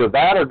it was either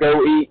that or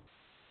go eat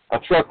a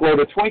truckload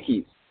of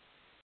Twinkies.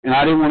 And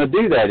I didn't want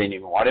to do that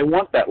anymore. I didn't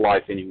want that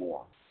life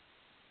anymore.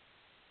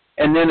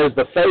 And then as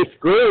the faith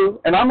grew,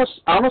 and I'm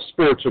a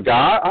spiritual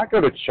guy. I go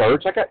to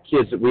church. I got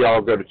kids that we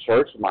all go to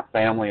church with my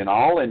family and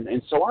all,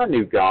 and so I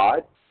knew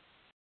God.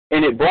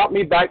 And it brought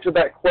me back to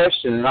that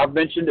question, and I've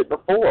mentioned it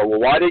before. Well,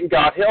 why didn't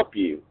God help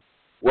you?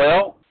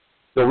 Well,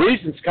 the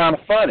reason's kind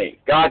of funny.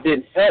 God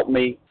didn't help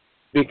me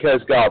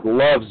because God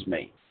loves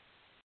me.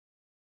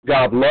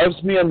 God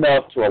loves me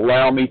enough to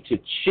allow me to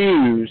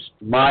choose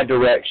my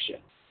direction.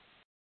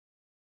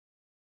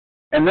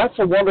 And that's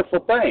a wonderful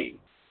thing.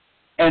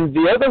 And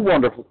the other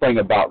wonderful thing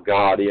about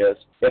God is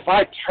if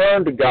I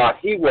turn to God,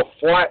 He will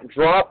flat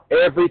drop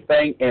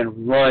everything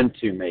and run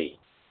to me.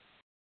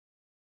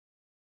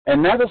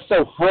 And that is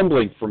so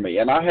humbling for me,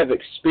 and I have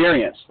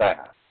experienced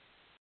that.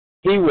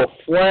 He will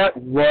flat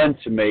run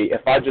to me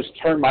if I just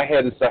turn my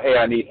head and say, hey,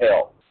 I need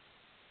help.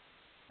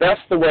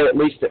 That's the way at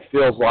least it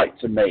feels like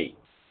to me.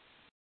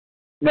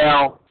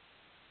 Now,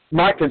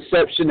 my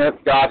conception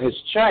of God has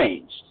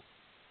changed.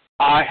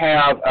 I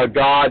have a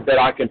God that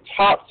I can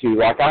talk to,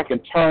 like I can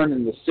turn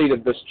in the seat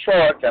of this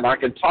truck and I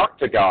can talk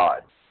to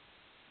God.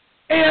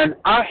 And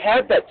I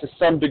had that to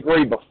some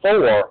degree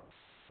before,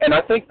 and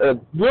I think the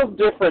real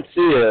difference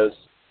is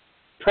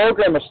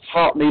program has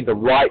taught me the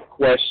right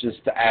questions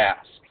to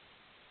ask.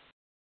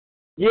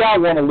 Yeah, I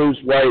want to lose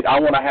weight. I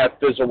want to have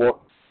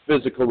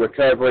physical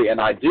recovery,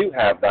 and I do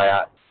have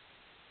that.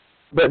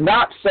 But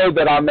not so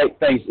that I make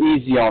things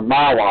easy on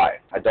my life.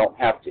 I don't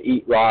have to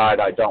eat right.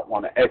 I don't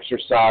want to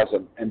exercise,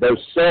 and those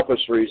selfish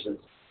reasons,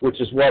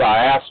 which is what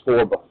I asked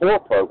for before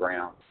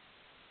program,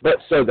 but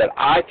so that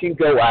I can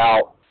go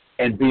out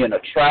and be an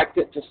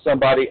attractant to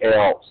somebody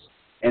else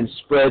and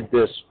spread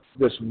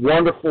this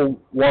wonderful,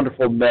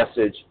 wonderful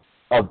message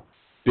of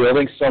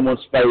building someone's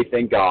faith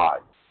in God.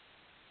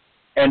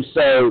 And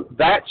so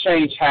that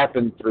change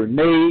happened through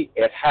me.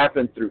 It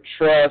happened through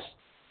trust.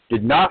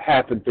 Did not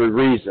happen through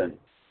reason.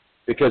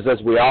 Because as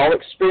we all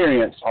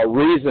experience, our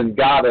reason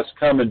got us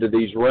coming to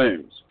these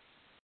rooms,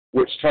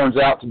 which turns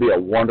out to be a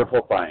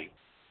wonderful thing.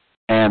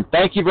 And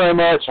thank you very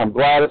much. I'm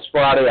glad it's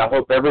Friday. I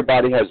hope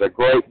everybody has a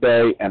great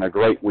day and a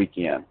great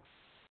weekend.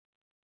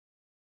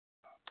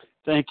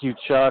 Thank you,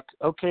 Chuck.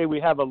 Okay, we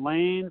have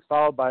Elaine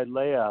followed by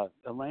Leah.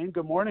 Elaine,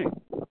 good morning.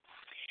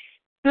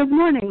 Good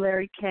morning,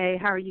 Larry K.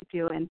 How are you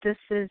doing? This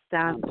is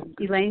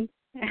Elaine.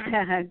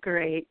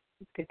 Great.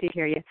 Good to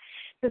hear you.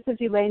 This is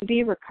Elaine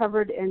B.,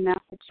 recovered in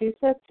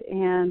Massachusetts,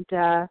 and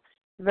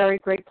very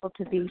grateful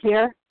to be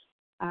here.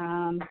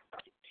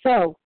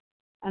 So,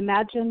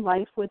 imagine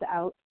life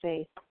without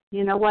faith.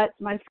 You know what?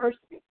 My first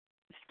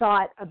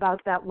thought about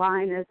that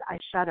line is I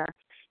shudder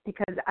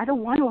because I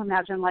don't want to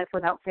imagine life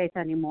without faith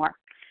anymore.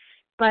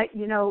 But,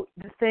 you know,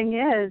 the thing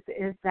is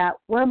that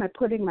where am I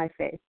putting my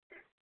faith?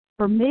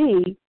 For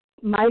me,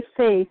 my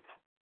faith,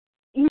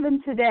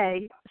 even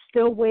today,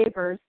 still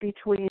wavers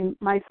between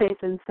my faith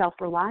in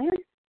self-reliance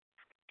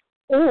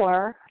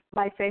or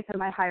my faith in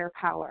my higher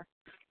power.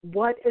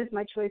 What is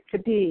my choice to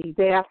be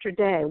day after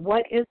day?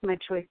 What is my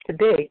choice to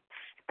be?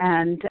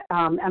 And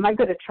am I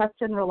going to trust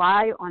and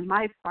rely on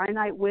my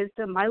finite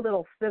wisdom, my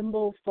little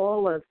thimble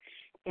full of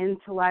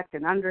intellect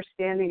and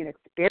understanding and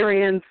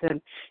experience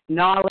and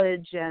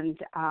knowledge and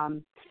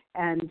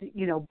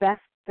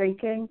best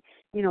thinking?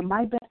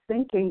 My best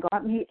thinking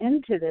got me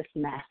into this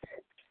mess.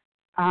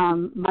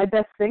 My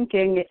best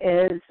thinking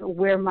is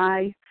where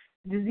my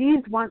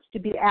disease wants to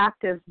be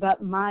active,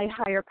 but my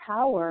higher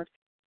power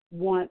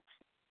wants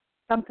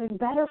something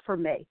better for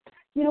me.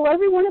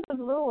 Every one of those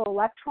little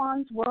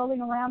electrons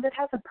whirling around, it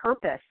has a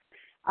purpose.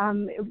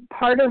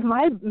 Part of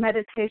my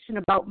meditation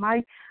about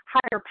my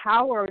higher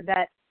power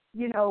that,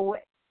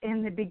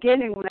 in the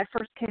beginning when I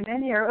first came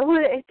in here,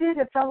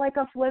 it felt like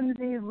a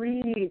flimsy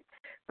reed.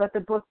 But the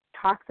book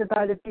talks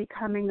about it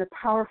becoming the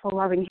powerful,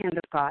 loving hand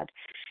of God.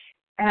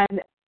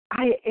 And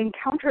I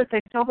encounter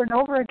things over and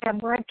over again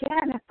where,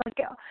 again, it's like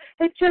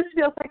it just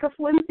feels like a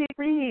flimsy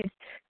reed.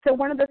 So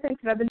one of the things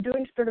that I've been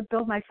doing to sort of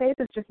build my faith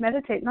is just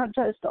meditate, not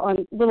just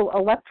on little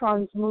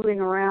electrons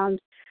moving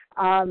around,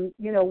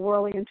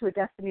 whirling into a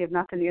destiny of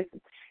nothingness.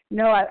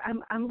 No,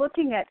 I'm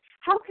looking at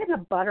how can a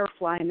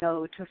butterfly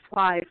know to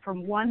fly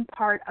from one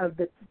part of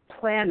the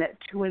planet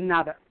to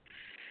another?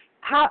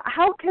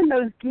 How can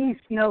those geese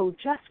know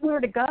just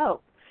where to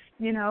go?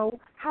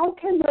 How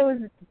can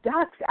those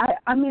ducks,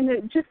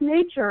 just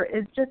nature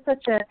is just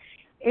such an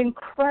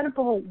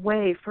incredible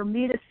way for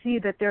me to see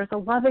that there's a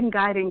loving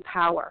guiding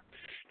power.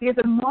 Because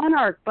a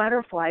monarch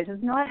butterfly does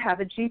not have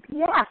a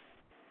GPS.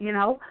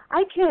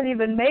 I can't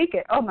even make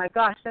it. Oh my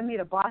gosh, send me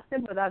to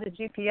Boston without a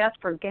GPS,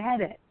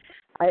 forget it.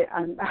 I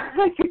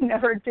could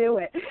never do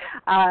it.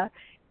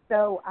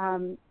 So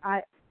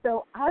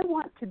I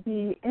want to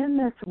be in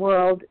this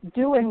world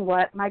doing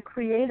what my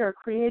Creator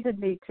created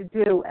me to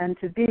do and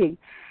to be.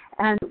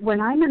 And when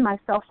I'm in my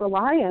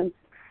self-reliance,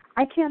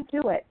 I can't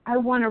do it. I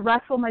want to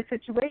wrestle my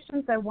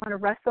situations. I want to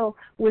wrestle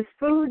with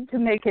food to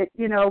make it,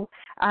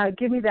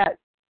 give me that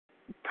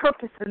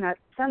purpose and that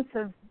sense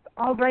of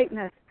all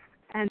rightness.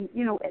 And,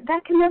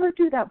 that can never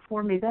do that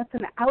for me. That's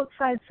an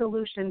outside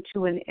solution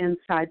to an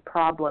inside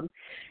problem.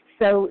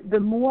 So the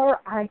more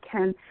I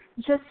can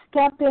just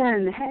step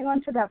in, hang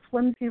on to that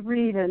flimsy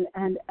reed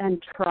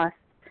and trust,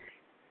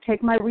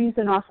 take my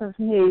reason off of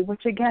me,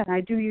 which, again,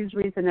 I do use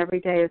reason every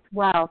day as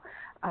well.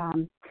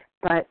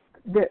 But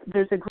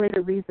there's a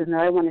greater reason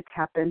that I want to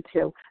tap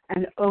into,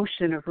 an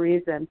ocean of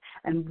reason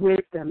and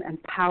wisdom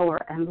and power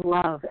and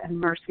love and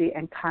mercy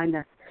and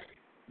kindness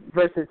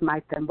versus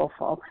my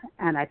thimbleful.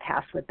 And I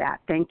pass with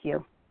that. Thank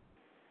you.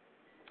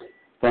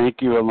 Thank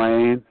you,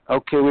 Elaine.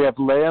 Okay, we have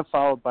Leah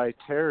followed by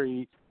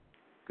Terry.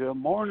 Good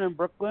morning,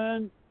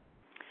 Brooklyn.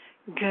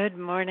 Good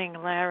morning,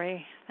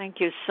 Larry. Thank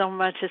you so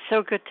much. It's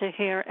so good to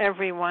hear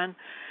everyone,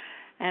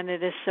 and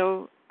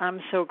I'm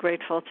so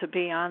grateful to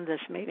be on this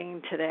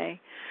meeting today.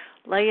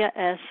 Leah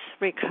S.,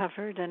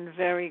 recovered and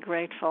very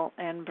grateful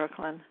in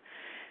Brooklyn.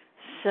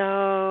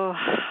 So,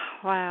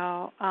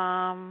 wow,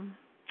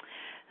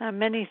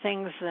 many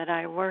things that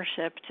I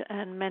worshipped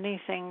and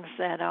many things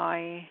that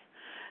I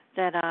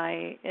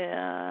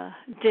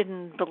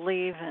didn't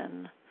believe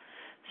in.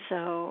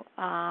 So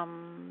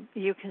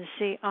you can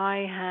see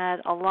I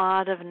had a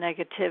lot of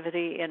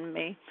negativity in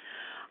me.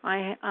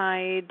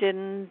 I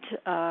didn't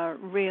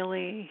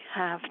really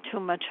have too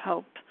much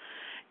hope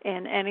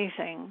in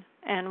anything.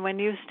 And when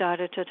you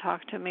started to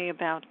talk to me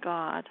about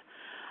God,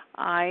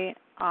 I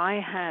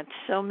had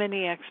so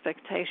many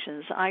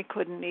expectations, I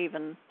couldn't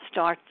even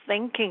start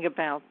thinking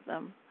about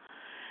them.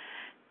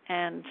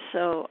 And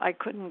so I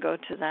couldn't go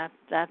to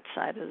that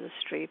side of the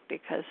street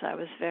because I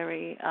was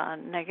very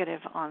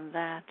negative on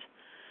that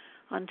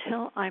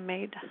until I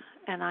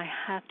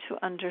had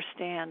to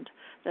understand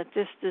that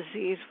this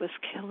disease was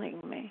killing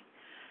me.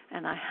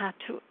 And I had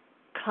to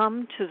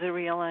come to the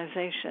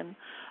realization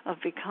of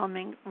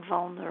becoming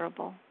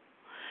vulnerable.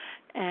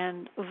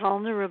 And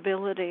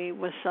vulnerability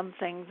was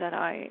something that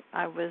I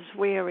was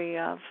wary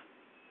of,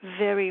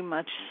 very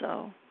much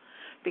so,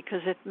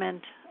 because it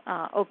meant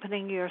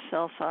opening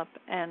yourself up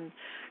and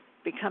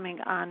becoming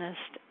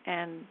honest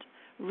and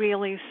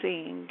really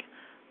seeing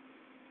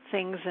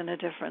things in a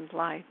different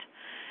light.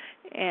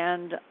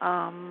 And,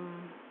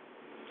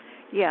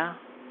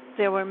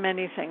 there were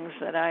many things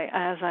that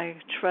as I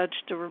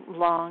trudged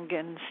along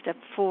in step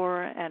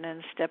 4 and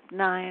in step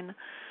 9,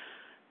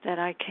 that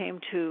I came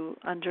to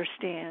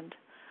understand.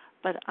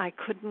 But I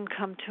couldn't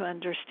come to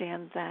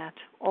understand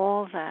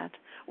all that,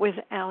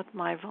 without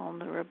my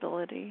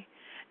vulnerability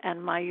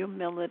and my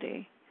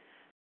humility,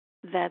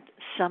 that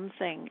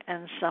something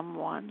and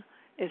someone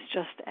is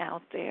just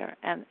out there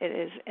and it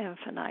is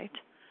infinite.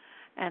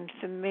 And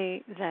for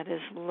me, that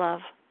is love,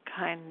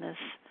 kindness,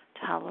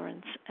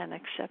 tolerance, and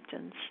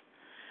acceptance.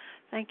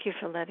 Thank you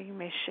for letting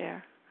me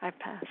share. I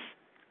pass.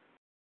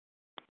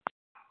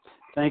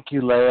 Thank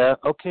you, Leah.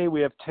 Okay,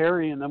 we have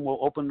Terry, and then we'll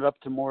open it up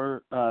to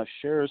more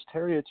shares.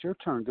 Terry, it's your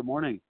turn. Good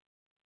morning.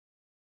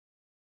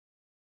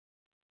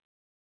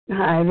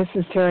 Hi, this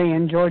is Terry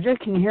in Georgia.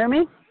 Can you hear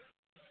me?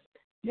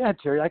 Yeah,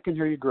 Terry, I can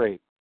hear you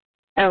great.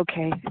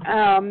 Okay.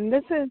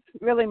 This is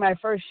really my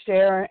first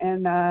share,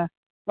 and I've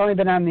only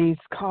been on these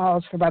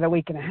calls for about a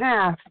week and a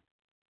half.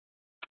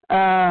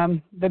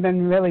 They've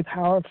been really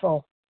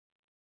powerful.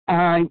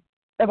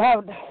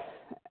 About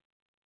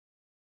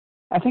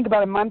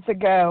a month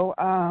ago,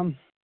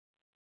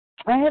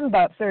 I have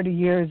about 30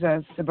 years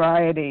of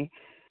sobriety,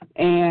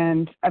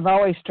 and I've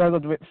always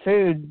struggled with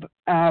food.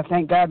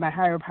 Thank God my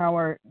higher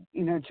power,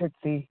 took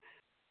the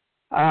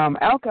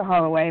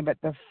alcohol away, but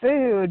the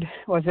food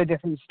was a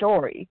different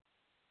story.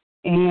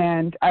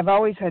 And I've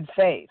always had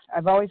faith.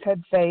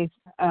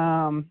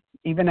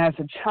 Even as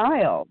a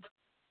child,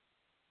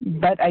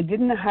 but I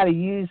didn't know how to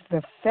use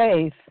the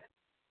faith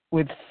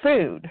with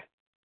food.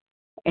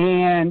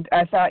 And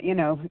I thought,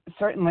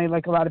 certainly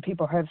like a lot of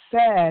people have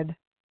said,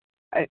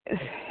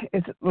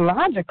 it's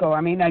logical.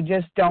 I mean, I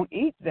just don't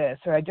eat this,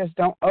 or I just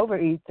don't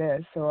overeat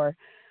this,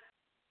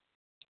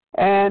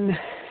 and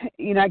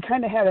I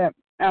kind of had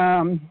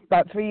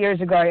about 3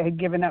 years ago, I had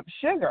given up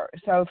sugar.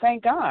 So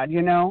thank God,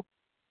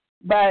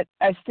 but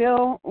I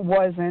still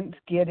wasn't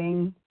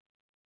getting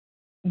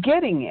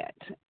it.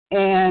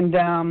 And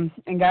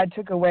God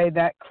took away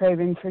that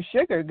craving for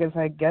sugar, because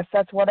I guess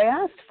that's what I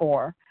asked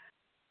for.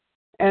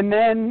 And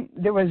then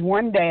there was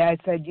one day I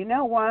said, you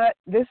know what,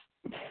 this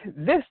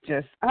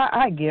just,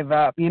 I give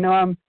up.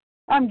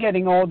 I'm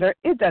getting older.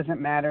 It doesn't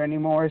matter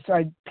anymore. So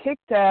I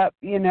picked up,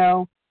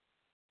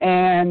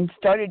 and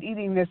started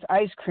eating this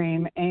ice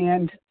cream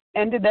and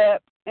ended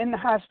up in the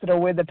hospital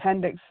with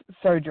appendix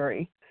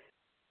surgery.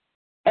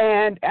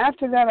 And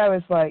after that, I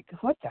was like,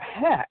 what the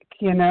heck,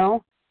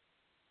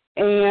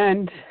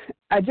 And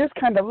I just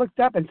kind of looked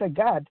up and said,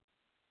 God,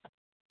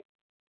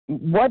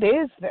 what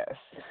is this?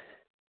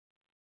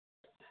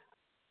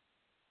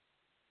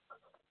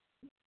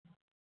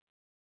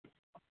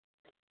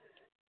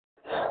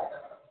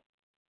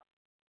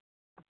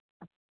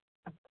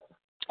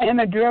 And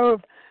I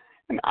drove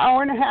an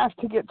hour and a half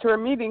to get to a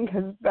meeting,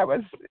 because that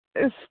was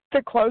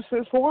the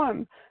closest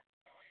one.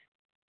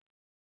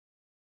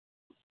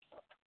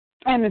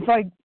 And it's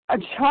like a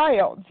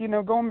child,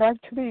 going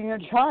back to being a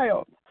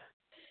child.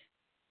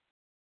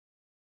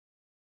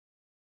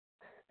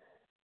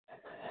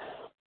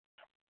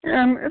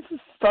 And it's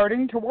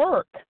starting to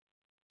work.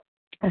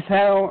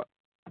 So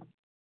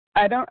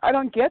I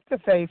don't get the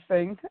faith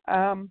thing,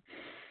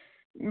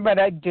 but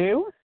I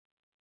do.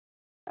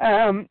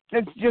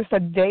 It's just a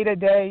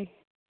day-to-day,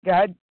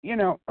 God,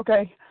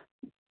 okay,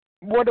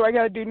 what do I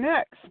got to do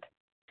next?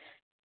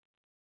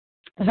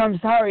 So I'm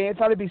sorry, I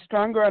thought I'd be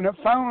stronger on the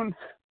phone,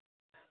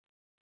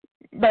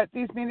 but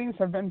these meetings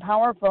have been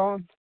powerful.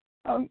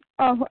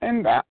 I'll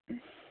end that.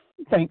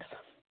 Thanks.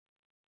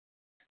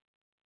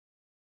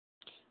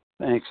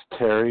 Thanks,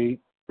 Terry.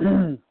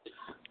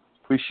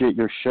 Appreciate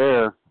your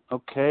share.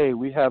 Okay,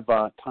 we have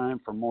time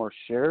for more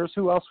shares.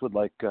 Who else would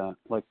like to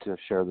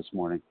share this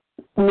morning?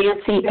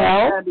 Nancy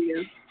L.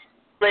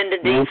 Linda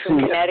D. from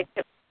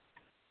Connecticut.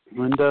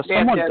 Linda, Deb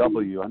someone W.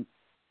 W.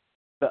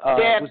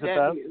 Deb was it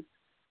W. Deb?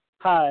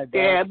 Hi,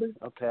 Deb. Deb.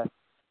 Okay.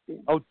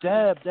 Oh,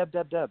 Deb.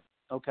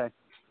 Okay.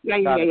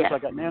 Yeah. So I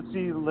got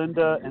Nancy,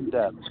 Linda, and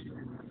Deb.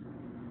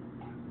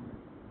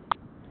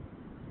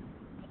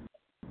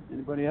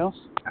 Anybody else?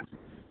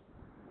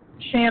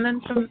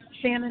 Shannon from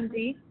Shannon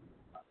D.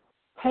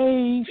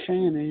 Hey,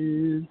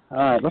 Shannon. All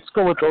right, let's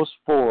go with those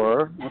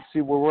four. Let's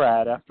see where we're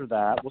at after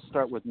that. We'll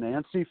start with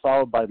Nancy,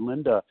 followed by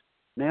Linda.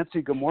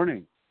 Nancy, good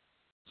morning.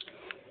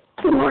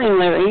 Good morning,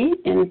 Larry,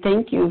 and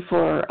thank you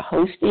for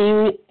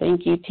hosting.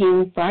 Thank you,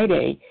 Team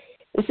Friday.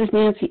 This is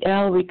Nancy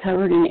L.,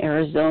 recovered in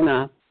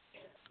Arizona.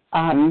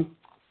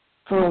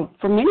 For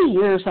many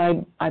years,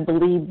 I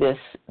believed this,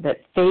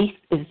 that faith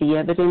is the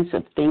evidence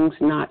of things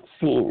not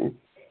seen.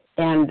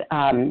 And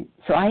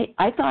so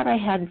I thought I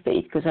had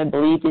faith because I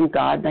believed in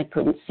God and I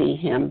couldn't see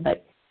him.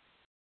 But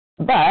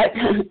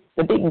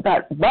the big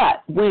but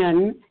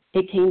when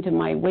it came to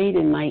my weight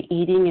and my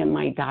eating and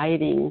my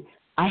dieting,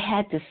 I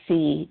had to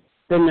see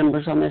the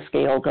numbers on the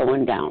scale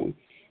going down.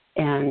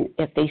 And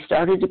if they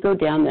started to go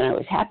down, then I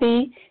was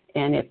happy.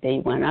 And if they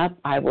went up,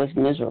 I was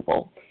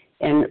miserable.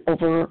 And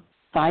over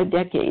 5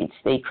 decades,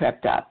 they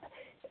crept up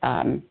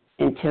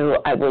until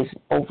I was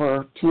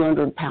over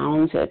 200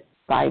 pounds at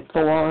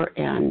 5'4"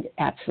 and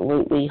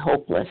absolutely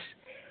hopeless.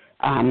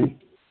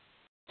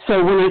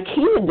 So when I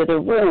came into the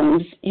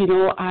rooms,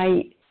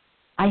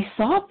 I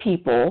saw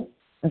people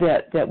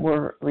that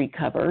were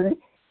recovered,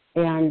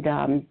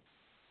 and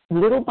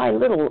little by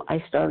little,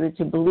 I started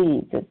to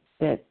believe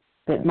that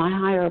my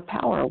higher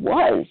power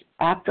was,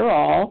 after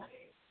all,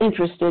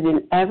 interested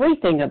in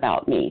everything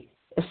about me,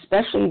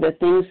 especially the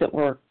things that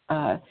were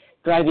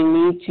driving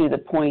me to the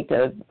point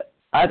of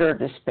utter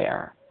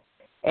despair.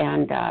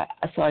 And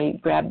so I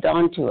grabbed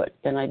onto it,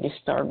 and I just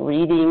started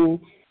reading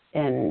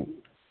and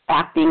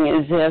acting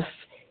as if,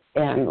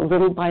 and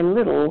little by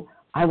little,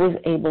 I was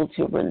able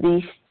to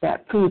release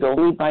that food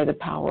only by the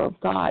power of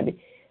God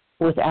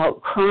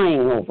without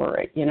crying over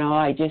it.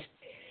 I just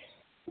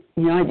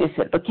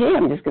said, okay,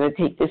 I'm just going to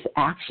take this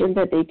action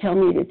that they tell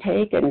me to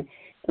take, and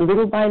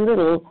little by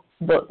little,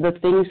 the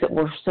things that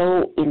were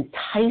so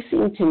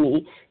enticing to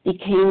me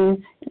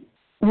became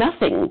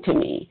nothing to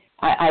me.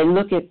 I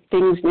look at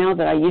things now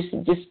that I used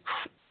to just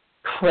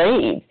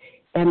crave,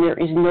 and there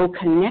is no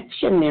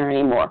connection there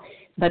anymore.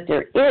 But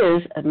there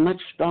is a much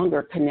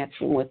stronger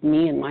connection with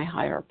me and my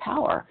higher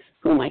power,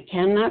 whom I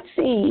cannot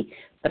see,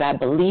 but I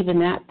believe in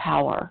that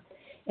power.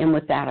 And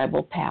with that, I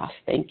will pass.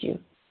 Thank you.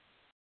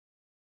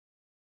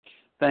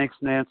 Thanks,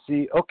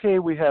 Nancy. Okay,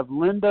 we have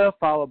Linda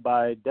followed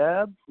by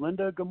Deb.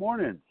 Linda, good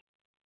morning.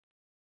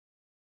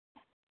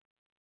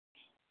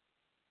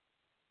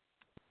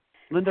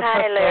 Linda,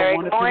 hi, Larry.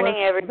 Good morning,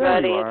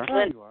 everybody.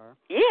 There you are.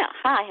 Yeah,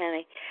 hi,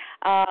 honey.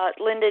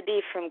 Linda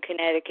D. from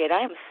Connecticut.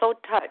 I am so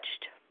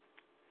touched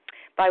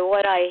by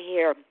what I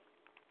hear,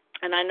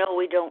 and I know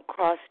we don't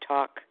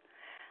crosstalk.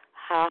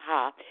 Ha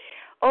ha.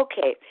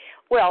 Okay.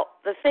 Well,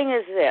 the thing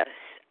is this.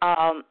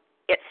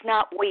 It's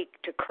not weak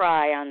to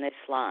cry on this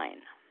line.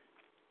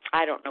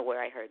 I don't know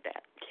where I heard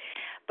that.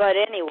 But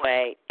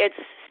anyway, it's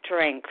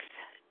strength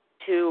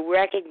to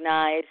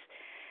recognize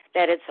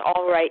that it's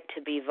all right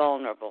to be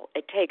vulnerable.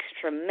 It takes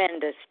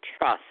tremendous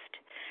trust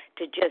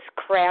to just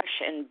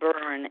crash and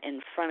burn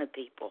in front of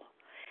people.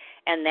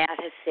 And that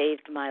has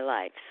saved my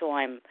life. So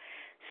I'm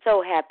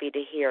so happy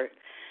to hear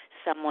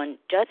someone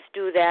just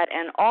do that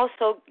and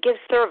also give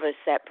service,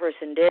 that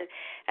person did,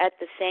 at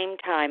the same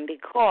time,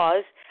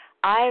 because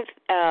I've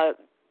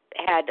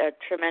had a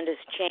tremendous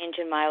change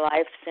in my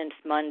life since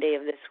Monday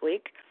of this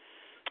week.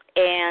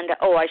 And,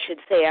 I should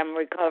say I'm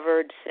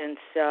recovered since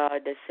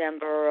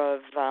December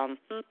of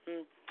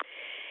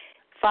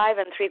 5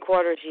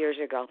 3/4 years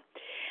ago.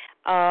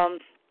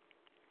 And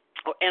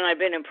I've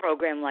been in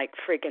program like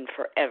freaking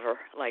forever,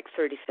 like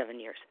 37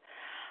 years.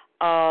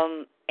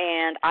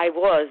 And I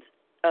was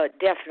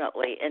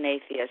definitely an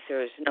atheist.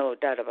 There's no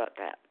doubt about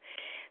that.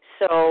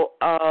 So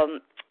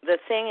the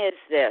thing is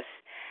this.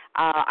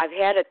 I've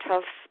had a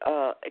tough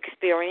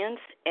experience,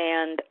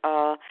 and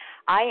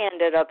I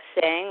ended up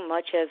saying,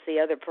 much as the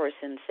other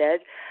person said,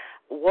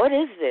 what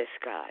is this,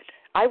 God?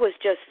 I was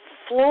just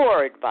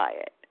floored by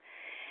it.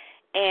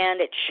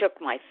 And it shook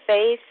my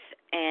faith,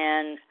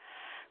 and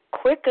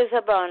quick as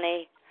a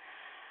bunny,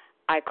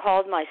 I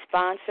called my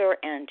sponsor,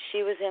 and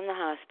she was in the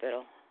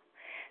hospital.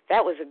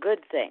 That was a good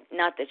thing.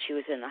 Not that she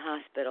was in the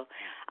hospital.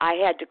 I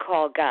had to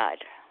call God.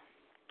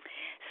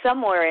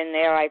 Somewhere in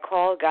there, I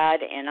called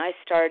God, and I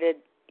started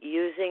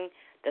using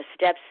the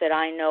steps that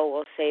I know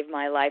will save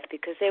my life,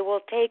 because they will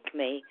take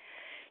me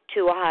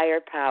to a higher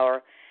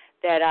power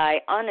that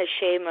I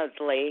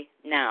unashamedly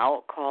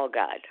now call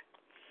God.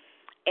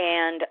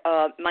 And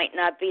might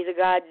not be the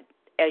God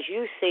as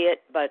you see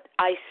it, but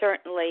I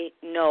certainly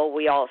know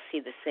we all see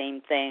the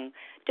same thing,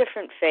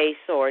 different face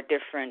or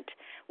different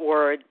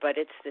word, but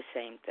it's the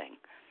same thing.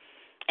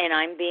 And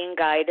I'm being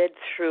guided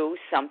through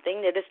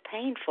something that is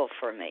painful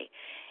for me.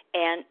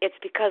 And it's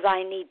because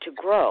I need to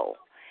grow,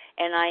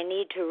 and I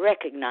need to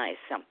recognize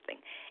something.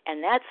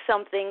 And that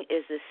something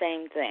is the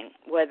same thing,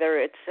 whether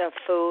it's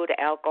food,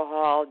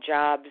 alcohol,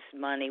 jobs,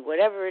 money,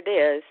 whatever it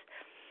is.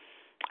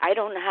 I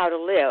don't know how to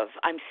live.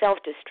 I'm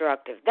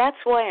self-destructive. That's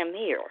why I'm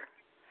here,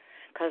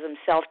 because I'm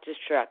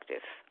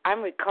self-destructive.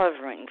 I'm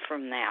recovering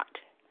from that.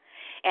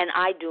 And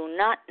I do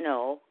not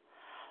know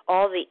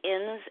all the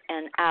ins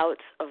and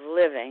outs of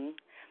living.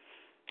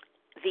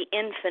 The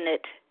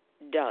infinite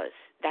does.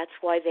 That's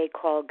why they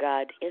call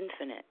God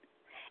infinite.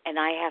 And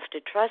I have to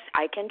trust.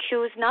 I can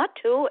choose not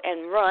to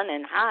and run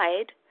and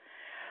hide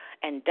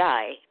and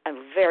die a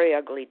very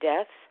ugly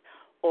death,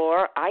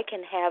 or I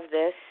can have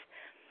this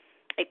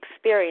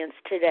experience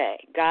today.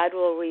 God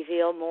will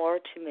reveal more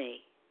to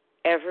me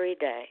every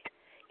day.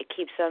 It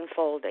keeps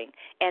unfolding,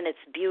 and it's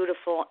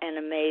beautiful and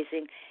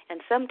amazing.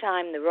 And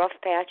sometimes the rough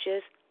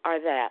patches are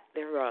that.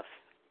 They're rough.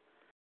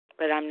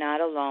 But I'm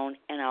not alone,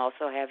 and I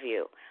also have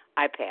you.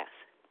 I pass.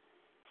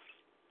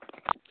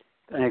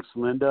 Thanks,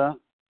 Linda.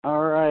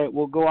 All right,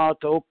 we'll go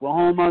out to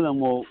Oklahoma, then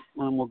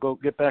we'll go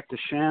get back to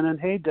Shannon.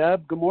 Hey,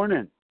 Deb, good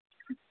morning.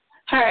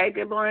 Hi,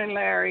 good morning,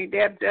 Larry.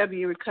 Deb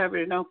W.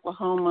 recovered in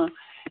Oklahoma,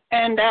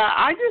 and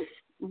I just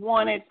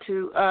wanted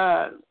to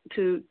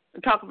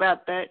talk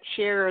about that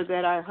share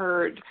that I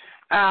heard,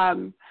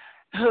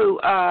 who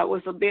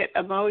was a bit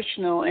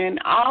emotional, and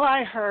all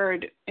I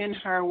heard in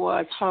her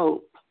was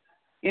hope.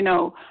 You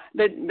know,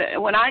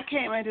 when I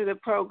came into the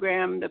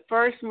program, the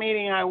first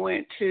meeting I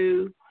went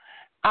to,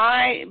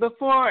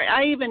 before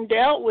I even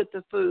dealt with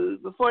the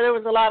food, before there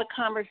was a lot of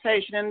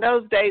conversation, in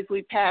those days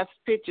we passed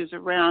pictures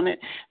around.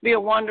 It'd be a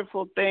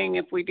wonderful thing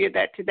if we did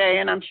that today,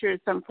 and I'm sure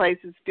some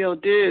places still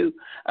do,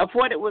 of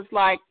what it was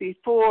like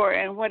before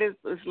and what it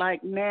was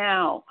like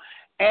now.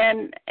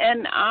 And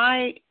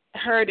I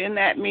heard in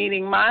that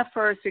meeting, my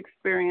first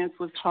experience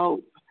was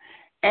hope.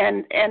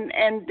 And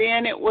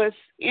then it was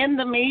in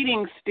the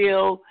meeting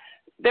still,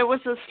 there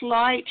was a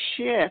slight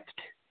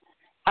shift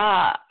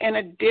in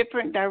a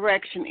different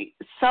direction.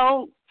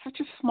 Such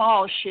a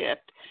small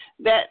shift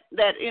that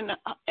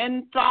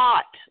in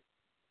thought,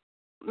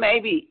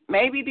 maybe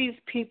these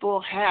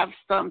people have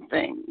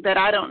something that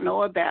I don't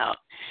know about.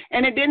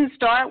 And it didn't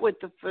start with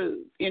the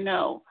food, you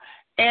know,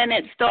 and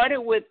it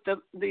started with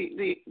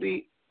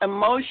the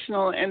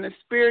emotional and the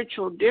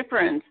spiritual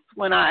difference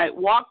when I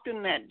walked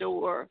in that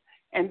door.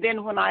 And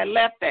then when I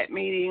left that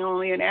meeting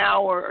only an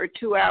hour or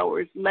 2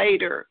 hours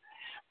later,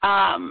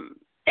 I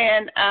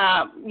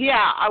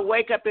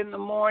wake up in the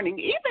morning.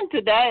 Even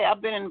today,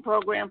 I've been in the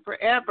program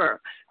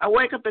forever. I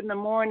wake up in the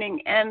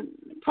morning, and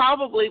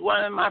probably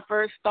one of my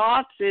first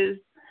thoughts is,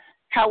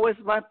 how was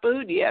my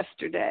food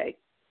yesterday?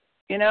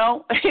 You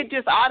know, it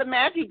just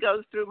automatically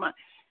goes through my,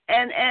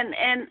 and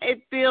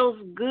it feels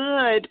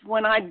good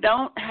when I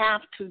don't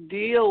have to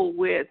deal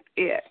with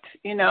it.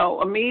 You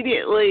know,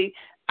 immediately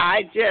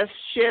I just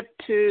shift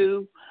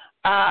to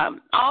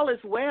all is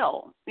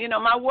well. You know,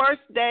 my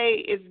worst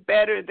day is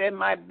better than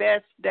my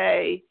best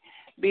day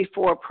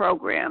before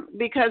program,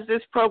 because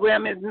this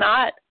program is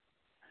not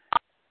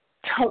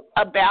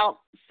about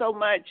so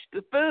much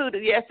the food.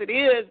 Yes, it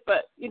is,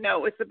 but, you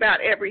know, it's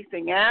about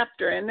everything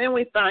after. And then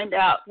we find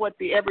out what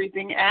the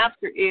everything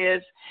after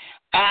is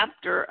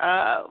after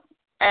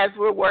as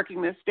we're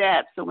working the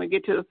steps, and we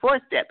get to the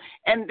fourth step.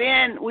 And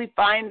then we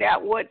find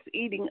out what's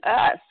eating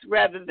us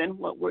rather than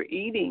what we're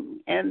eating.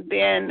 And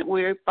then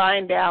we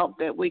find out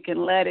that we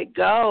can let it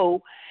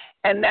go.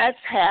 And that's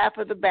half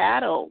of the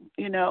battle.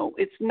 You know,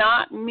 it's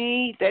not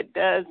me that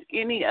does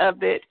any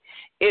of it.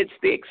 It's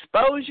the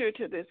exposure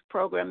to this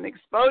program, the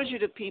exposure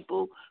to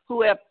people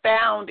who have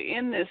found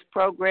in this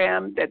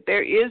program that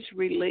there is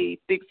relief,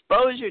 the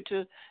exposure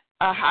to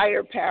a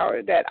higher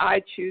power that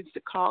I choose to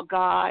call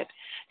God,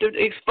 the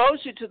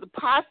exposure to the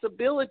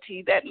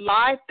possibility that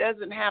life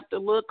doesn't have to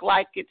look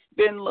like it's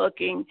been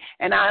looking,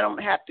 and I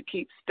don't have to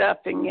keep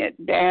stuffing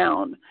it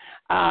down.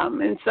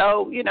 And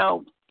so, you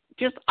know,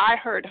 just I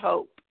heard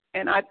hope,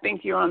 and I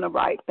think you're on the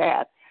right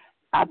path.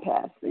 I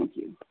pass. Thank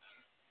you.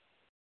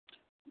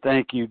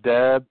 Thank you,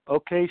 Deb.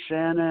 Okay,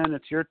 Shannon,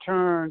 it's your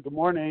turn. Good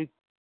morning.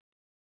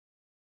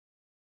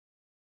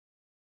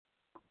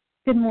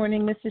 Good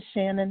morning. This is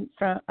Shannon,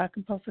 from a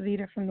compulsive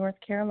eater from North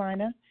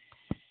Carolina.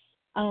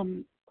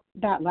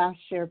 That last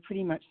share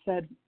pretty much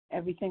said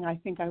everything I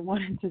think I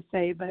wanted to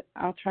say, but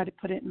I'll try to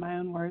put it in my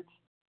own words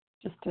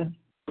just to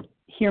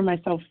hear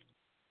myself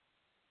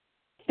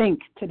think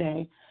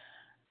today.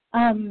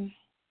 I'm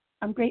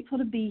grateful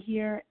to be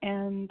here,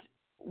 and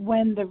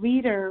when the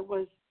reader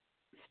was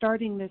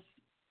starting this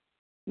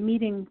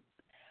meeting,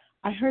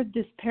 I heard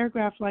this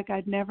paragraph like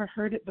I'd never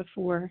heard it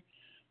before,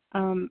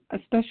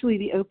 especially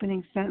the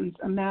opening sentence,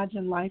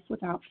 imagine life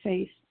without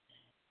faith.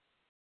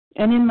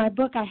 And in my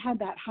book, I had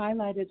that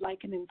highlighted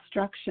like an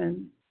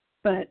instruction,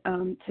 but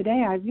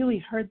today I really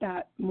heard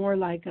that more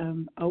like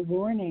a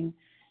warning,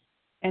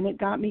 and it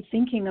got me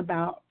thinking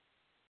about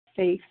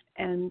faith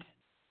and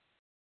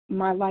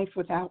my life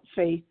without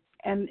faith.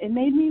 And it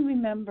made me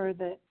remember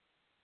that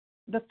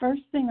the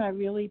first thing I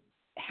really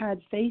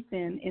had faith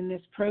in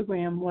this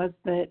program was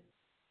that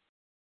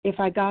if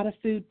I got a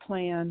food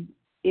plan,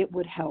 it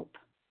would help.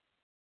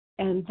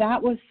 And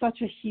that was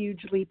such a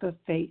huge leap of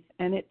faith,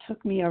 and it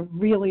took me a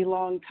really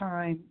long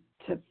time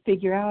to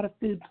figure out a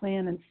food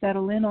plan and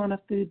settle in on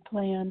a food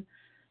plan.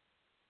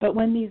 But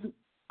when these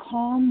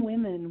calm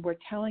women were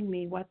telling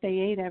me what they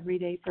ate every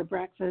day for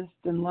breakfast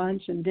and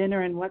lunch and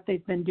dinner and what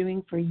they've been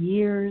doing for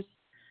years,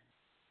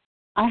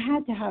 I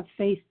had to have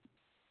faith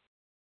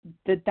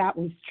that that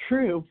was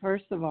true.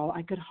 First of all,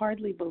 I could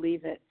hardly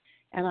believe it,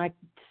 and I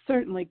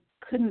certainly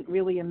couldn't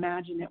really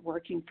imagine it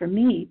working for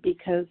me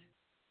because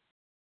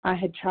I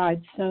had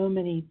tried so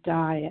many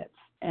diets.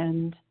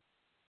 And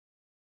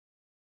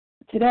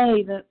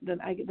today,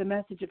 the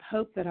message of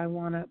hope that I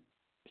want to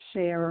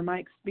share, or my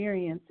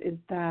experience, is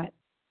that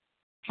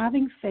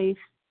having faith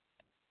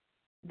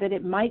that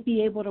it might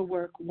be able to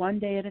work one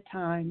day at a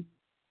time,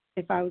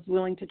 if I was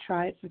willing to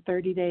try it for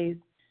 30 days,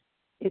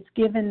 it's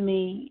given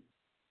me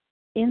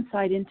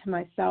insight into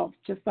myself,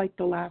 just like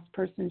the last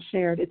person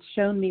shared. It's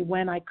shown me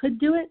when I could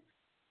do it,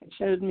 it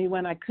showed me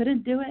when I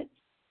couldn't do it,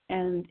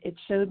 and it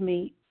showed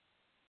me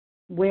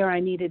where I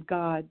needed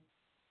God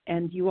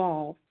and you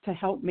all to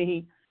help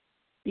me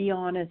be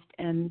honest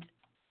and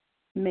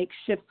make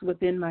shifts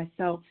within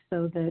myself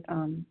so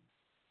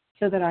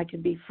that I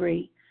could be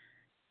free.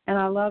 And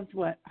I loved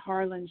what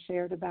Harlan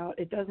shared about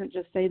it doesn't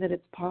just say that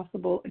it's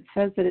possible, it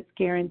says that it's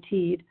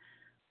guaranteed,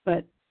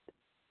 but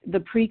the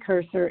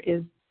precursor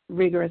is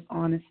rigorous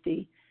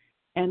honesty.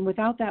 And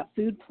without that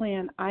food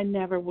plan, I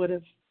never would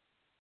have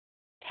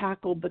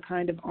tackled the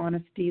kind of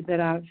honesty that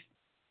I've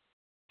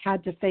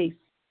had to face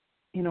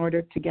in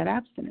order to get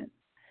abstinent.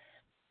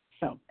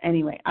 So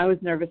anyway, I was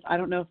nervous. I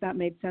don't know if that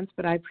made sense,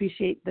 but I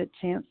appreciate the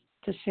chance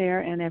to share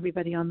and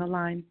everybody on the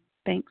line.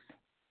 Thanks.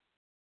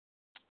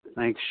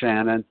 Thanks,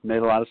 Shannon.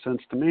 Made a lot of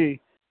sense to me.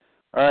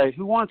 All right,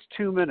 who wants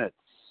 2 minutes?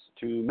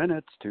 2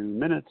 minutes, 2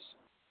 minutes.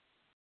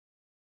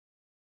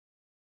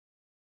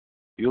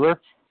 Bueller?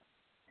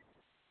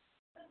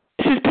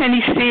 This is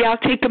Penny C. I'll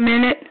take a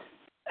minute.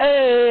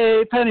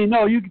 Hey, Penny,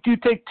 no, you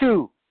take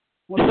 2.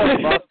 What's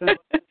up, Boston?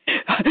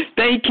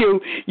 Thank you.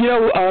 You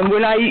know,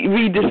 when I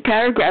read this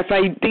paragraph,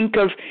 I think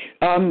of,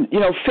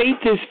 faith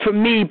is for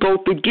me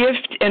both a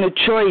gift and a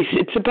choice.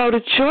 It's about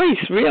a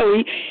choice,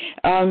 really.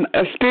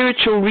 A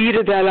spiritual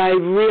reader that I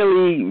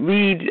really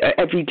read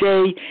every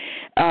day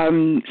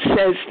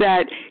says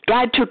that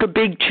God took a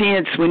big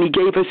chance when he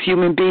gave us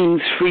human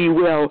beings free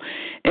will.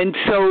 And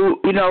so,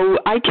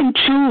 I can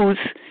choose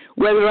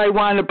whether I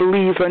want to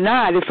believe or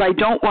not. If I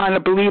don't want to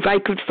believe, I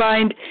could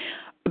find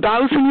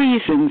 1,000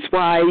 reasons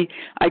why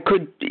I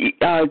could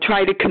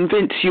try to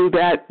convince you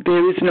that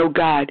there is no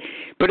God.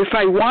 But if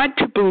I want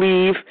to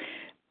believe,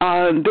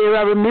 there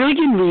are a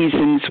million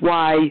reasons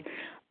why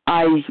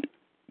I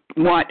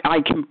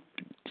can,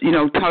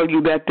 tell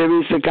you that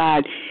there is a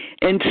God.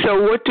 And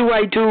so what do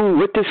I do?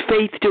 What does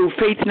faith do?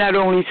 Faith not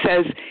only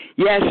says,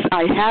 yes,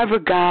 I have a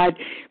God,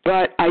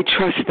 but I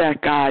trust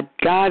that God.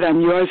 God,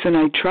 I'm yours and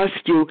I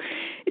trust you.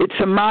 It's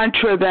a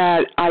mantra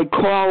that I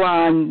call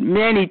on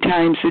many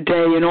times a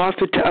day and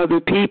offer to other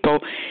people,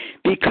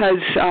 because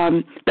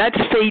that's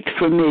faith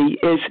for me,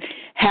 is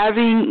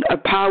having a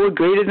power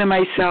greater than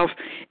myself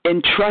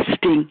and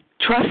trusting.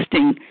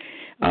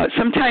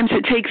 Sometimes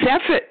it takes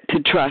effort to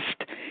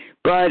trust,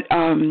 but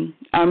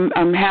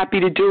I'm happy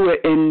to do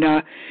it.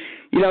 And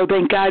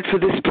thank God for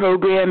this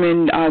program,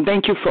 and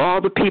thank you for all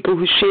the people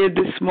who shared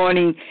this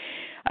morning.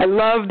 I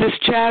love this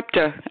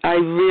chapter. I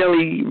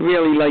really,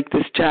 really like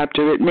this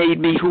chapter. It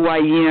made me who I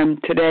am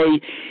today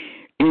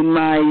in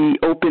my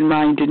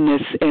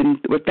open-mindedness. And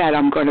with that,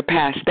 I'm going to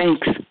pass.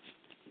 Thanks.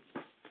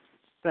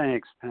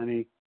 Thanks,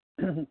 Penny.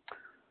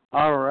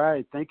 All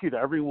right. Thank you to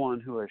everyone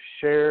who has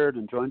shared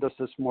and joined us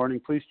this morning.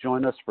 Please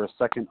join us for a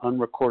second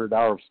unrecorded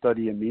hour of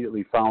study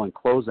immediately following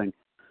closing.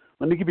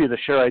 Let me give you the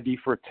share ID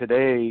for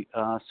today,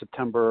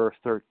 September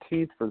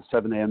 13th, for the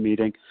 7 a.m.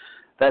 meeting.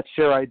 That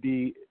share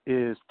ID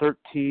is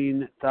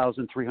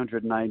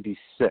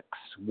 13,396,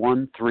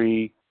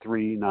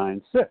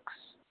 13396.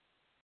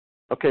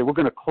 Okay, we're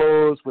going to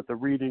close with a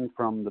reading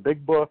from the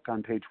Big Book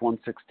on page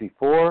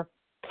 164.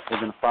 We're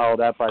going to follow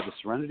that by the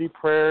Serenity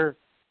Prayer.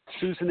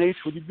 Susan H.,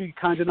 would you be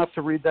kind enough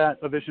to read that,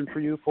 A Vision for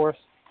You, for us?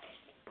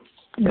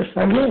 Yes,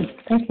 I would.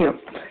 Thank you.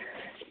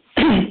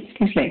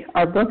 Excuse me.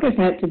 Our book is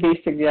meant to be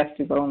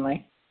suggestive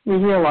only. We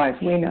realize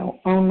we know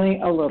only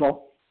a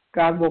little.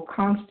 God will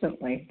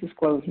constantly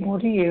disclose more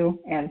to you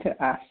and to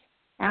us.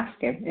 Ask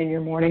Him in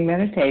your morning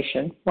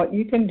meditation what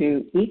you can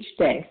do each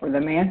day for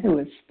the man who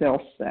is still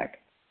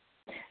sick.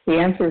 The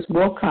answers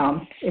will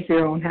come if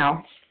your own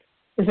house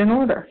is in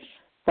order.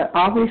 But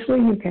obviously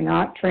you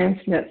cannot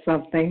transmit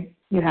something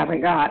you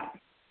haven't got.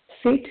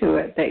 See to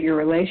it that your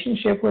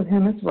relationship with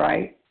Him is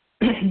right,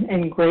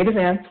 and great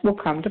events will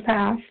come to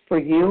pass for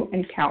you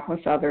and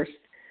countless others.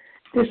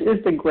 This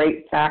is the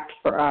great fact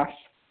for us.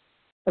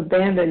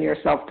 Abandon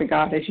yourself to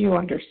God as you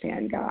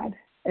understand God.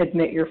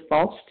 Admit your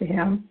faults to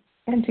Him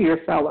and to your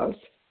fellows.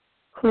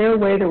 Clear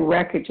away the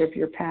wreckage of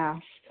your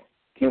past.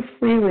 Give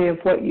freely of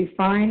what you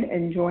find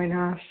and join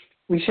us.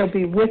 We shall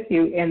be with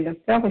you in the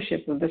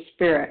fellowship of the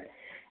Spirit,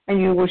 and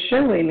you will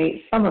surely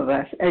meet some of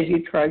us as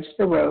you trudge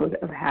the road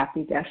of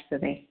happy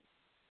destiny.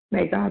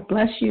 May God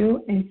bless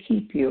you and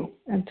keep you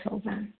until then.